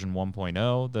in version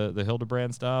 1.0, the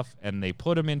Hildebrand stuff, and they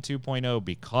put him in 2.0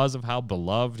 because of how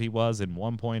beloved he was in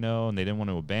 1.0, and they didn't want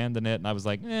to abandon it, and I was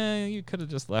like, you could have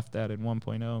just left that in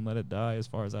 1.0 and let it die as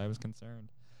far as I was concerned.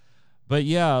 But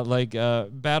yeah, like,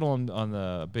 battle on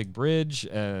the big bridge,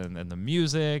 and the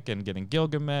music, and getting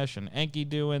Gilgamesh and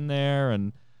Enkidu in there,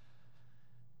 and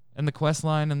the quest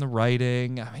line and the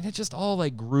writing, I mean, it just all,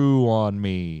 like, grew on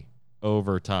me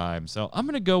overtime. So I'm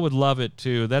going to go with Love It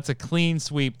too. That's a clean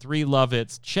sweep. 3 Love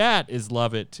It's. Chat is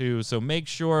Love It too. So make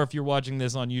sure if you're watching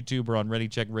this on YouTube or on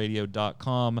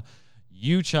ReadyCheckRadio.com,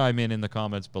 you chime in the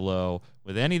comments below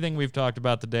with anything we've talked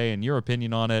about today and your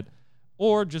opinion on it,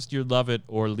 or just your love it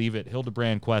or leave it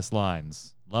Hildebrand quest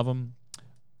lines. Love them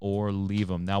or leave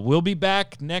them. Now, we'll be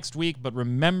back next week, but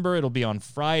remember, it'll be on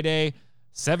Friday,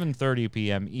 7:30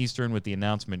 p.m. Eastern with the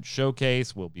announcement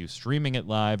showcase. We'll be streaming it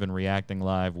live and reacting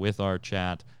live with our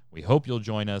chat. We hope you'll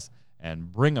join us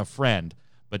and bring a friend.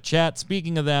 But chat,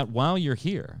 speaking of that, while you're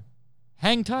here,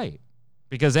 hang tight,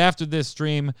 because after this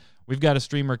stream, we've got a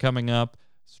streamer coming up,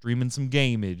 streaming some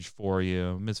gameage for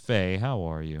you. Miss Faye, how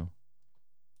are you?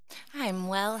 I'm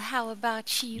well. How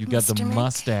about you, You got the Mr. Mick?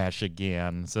 mustache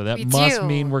again, so that We must do.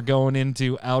 mean we're going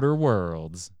into Outer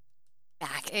Worlds.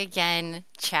 Back again.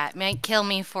 Chat might kill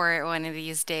me for it one of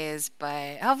these days,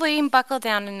 but hopefully you can buckle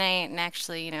down tonight and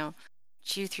actually,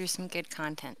 chew through some good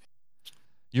content.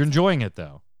 You're enjoying it,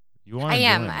 though. You are I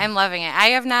am. enjoying it. I'm loving it. I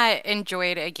have not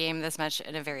enjoyed a game this much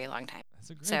in a very long time. That's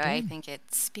a great So game. I think it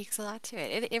speaks a lot to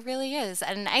it. It really is.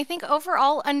 And I think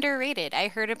overall underrated. I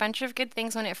heard a bunch of good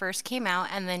things when it first came out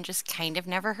and then just kind of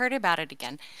never heard about it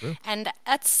again. True. And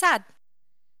that's sad.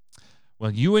 Well,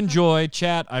 you enjoy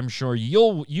chat. I'm sure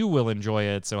you will enjoy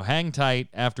it. So hang tight.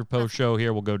 After post show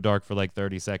here, we'll go dark for like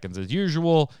 30 seconds as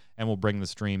usual, and we'll bring the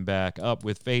stream back up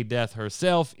with Faye Death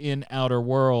herself in Outer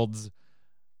Worlds.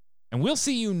 And we'll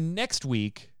see you next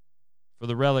week for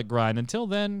the Relic grind. Until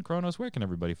then, Kronos, where can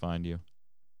everybody find you?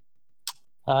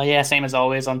 Yeah, same as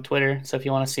always on Twitter. So if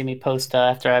you want to see me post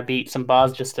after I beat some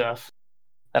Bozja stuff,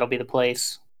 that'll be the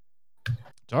place.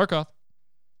 Tarkoth.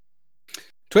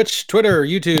 Twitch, Twitter,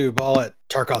 YouTube, all at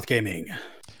Tarkoth Gaming.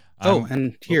 Oh, I'm-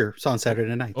 and here, it's on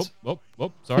Saturday nights.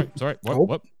 Sorry.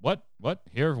 Oh. What?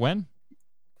 Here, when?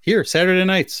 Here, Saturday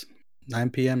nights, 9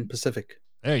 p.m. Pacific.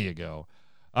 There you go.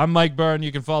 I'm Mike Byrne.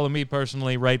 You can follow me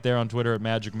personally right there on Twitter at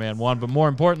MagicMan1. But more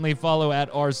importantly, follow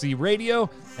at RC Radio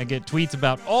and get tweets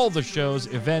about all the shows,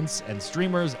 events, and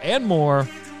streamers, and more.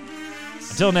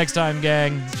 Until next time,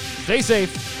 gang, stay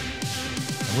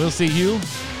safe. And we'll see you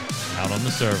out on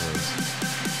the servers.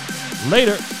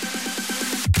 Later.